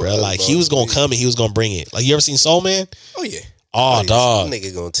degree, bro. Like he was gonna come and he was gonna bring it. Like you ever seen Soul Man? Oh yeah. Oh, dog.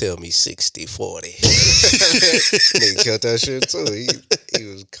 Nigga gonna tell me 60-40. Nigga killed that shit too. He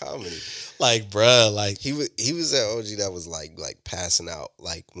was comedy. Like, bruh, like he was that OG that was like passing out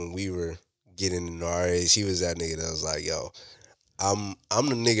like when we were getting in our age, he was that nigga that was like, yo, I'm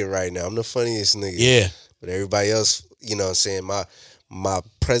the nigga right now. I'm the funniest nigga. Yeah. But everybody else, you know what I'm saying, my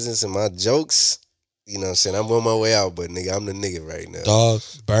presence and my jokes, you know what I'm saying, I'm on my way out, but nigga, I'm the nigga right now. Dog,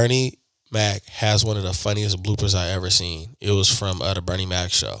 Bernie Mac has one of the funniest bloopers I ever seen. It was from the Bernie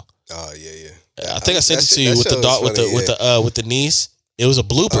Mac show. Oh yeah. I think I sent it to you with the dog with the niece. It was a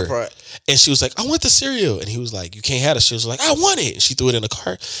blooper. And she was like, I want the cereal. And he was like, you can't have it. She was like, I want it. And she threw it in the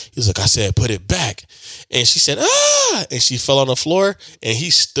cart. He was like, I said, put it back. And she said, ah. And she fell on the floor. And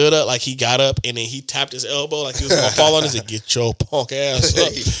he stood up like he got up. And then he tapped his elbow like he was going to fall on it. He said, get your punk ass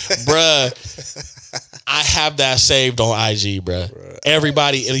up. Bruh. I have that saved on IG, bruh.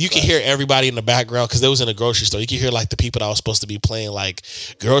 Everybody, and you can hear everybody in the background because they was in a grocery store. You can hear like the people that was supposed to be playing like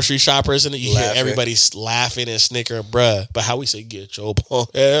grocery shoppers, and you hear everybody laughing and snickering, bruh. But how we say, get your punk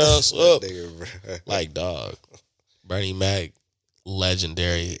ass up. Like, dog. Bernie Mac,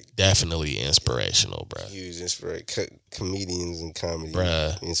 legendary, definitely inspirational, bruh. Huge inspiration. Comedians and comedy.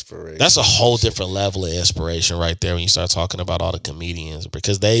 Bruh. Inspiration. That's a whole different level of inspiration right there when you start talking about all the comedians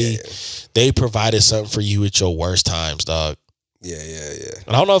because they provided something for you at your worst times, dog. Yeah.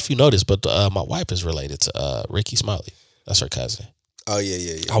 And I don't know if you noticed, but my wife is related to Ricky Smiley. That's her cousin. Oh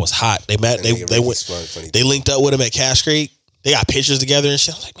yeah. I was hot. They met. They went. They linked up with him at Cash Creek. They got pictures together and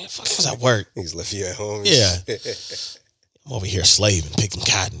shit. I was like, man, fuck, I was at work. He's left you at home. Yeah. I'm over here slaving, picking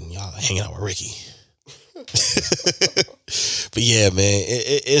cotton. Y'all hanging out with Ricky. But yeah, man,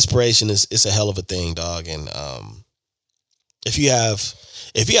 inspiration is a hell of a thing, dog. And if you have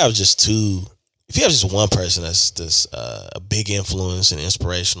just one person that's a big influence and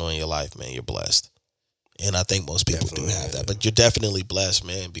inspirational in your life, man, you're blessed. And I think most people do have that. But you're definitely blessed,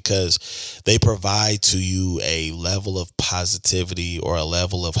 man, because they provide to you a level of positivity or a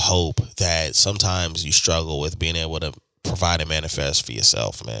level of hope that sometimes you struggle with being able to provide and manifest for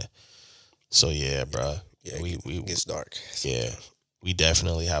yourself, man. So yeah, bro. Yeah, it gets dark. Yeah, we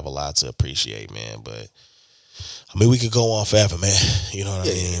definitely have a lot to appreciate, man. But I mean, we could go on forever, man. You know what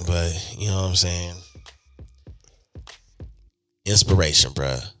I mean? But you know what I'm saying? Inspiration,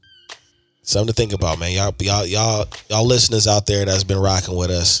 bro. Something to think about, man. Y'all listeners out there that's been rocking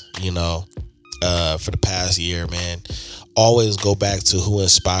with us, you know, for the past year, man. Always go back to who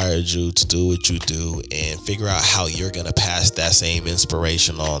inspired you to do what you do and figure out how you're going to pass that same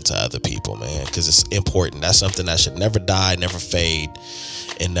inspiration on to other people, man, because it's important. That's something that should never die, never fade,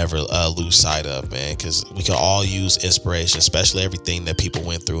 and never lose sight of, man, because we can all use inspiration, especially everything that people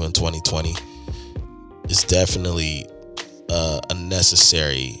went through in 2020. It's definitely a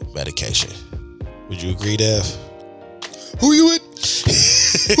necessary medication. Would you agree, Dev? Who you with?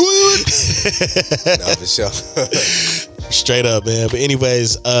 Who you with? Nah, for sure. Straight up, man. But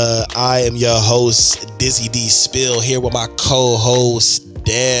anyways, I am your host, Dizzy D Spill, here with my co-host,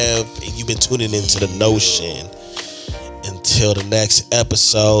 Dev, and you've been tuning into The Notion. Until the next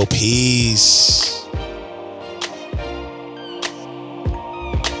episode, peace.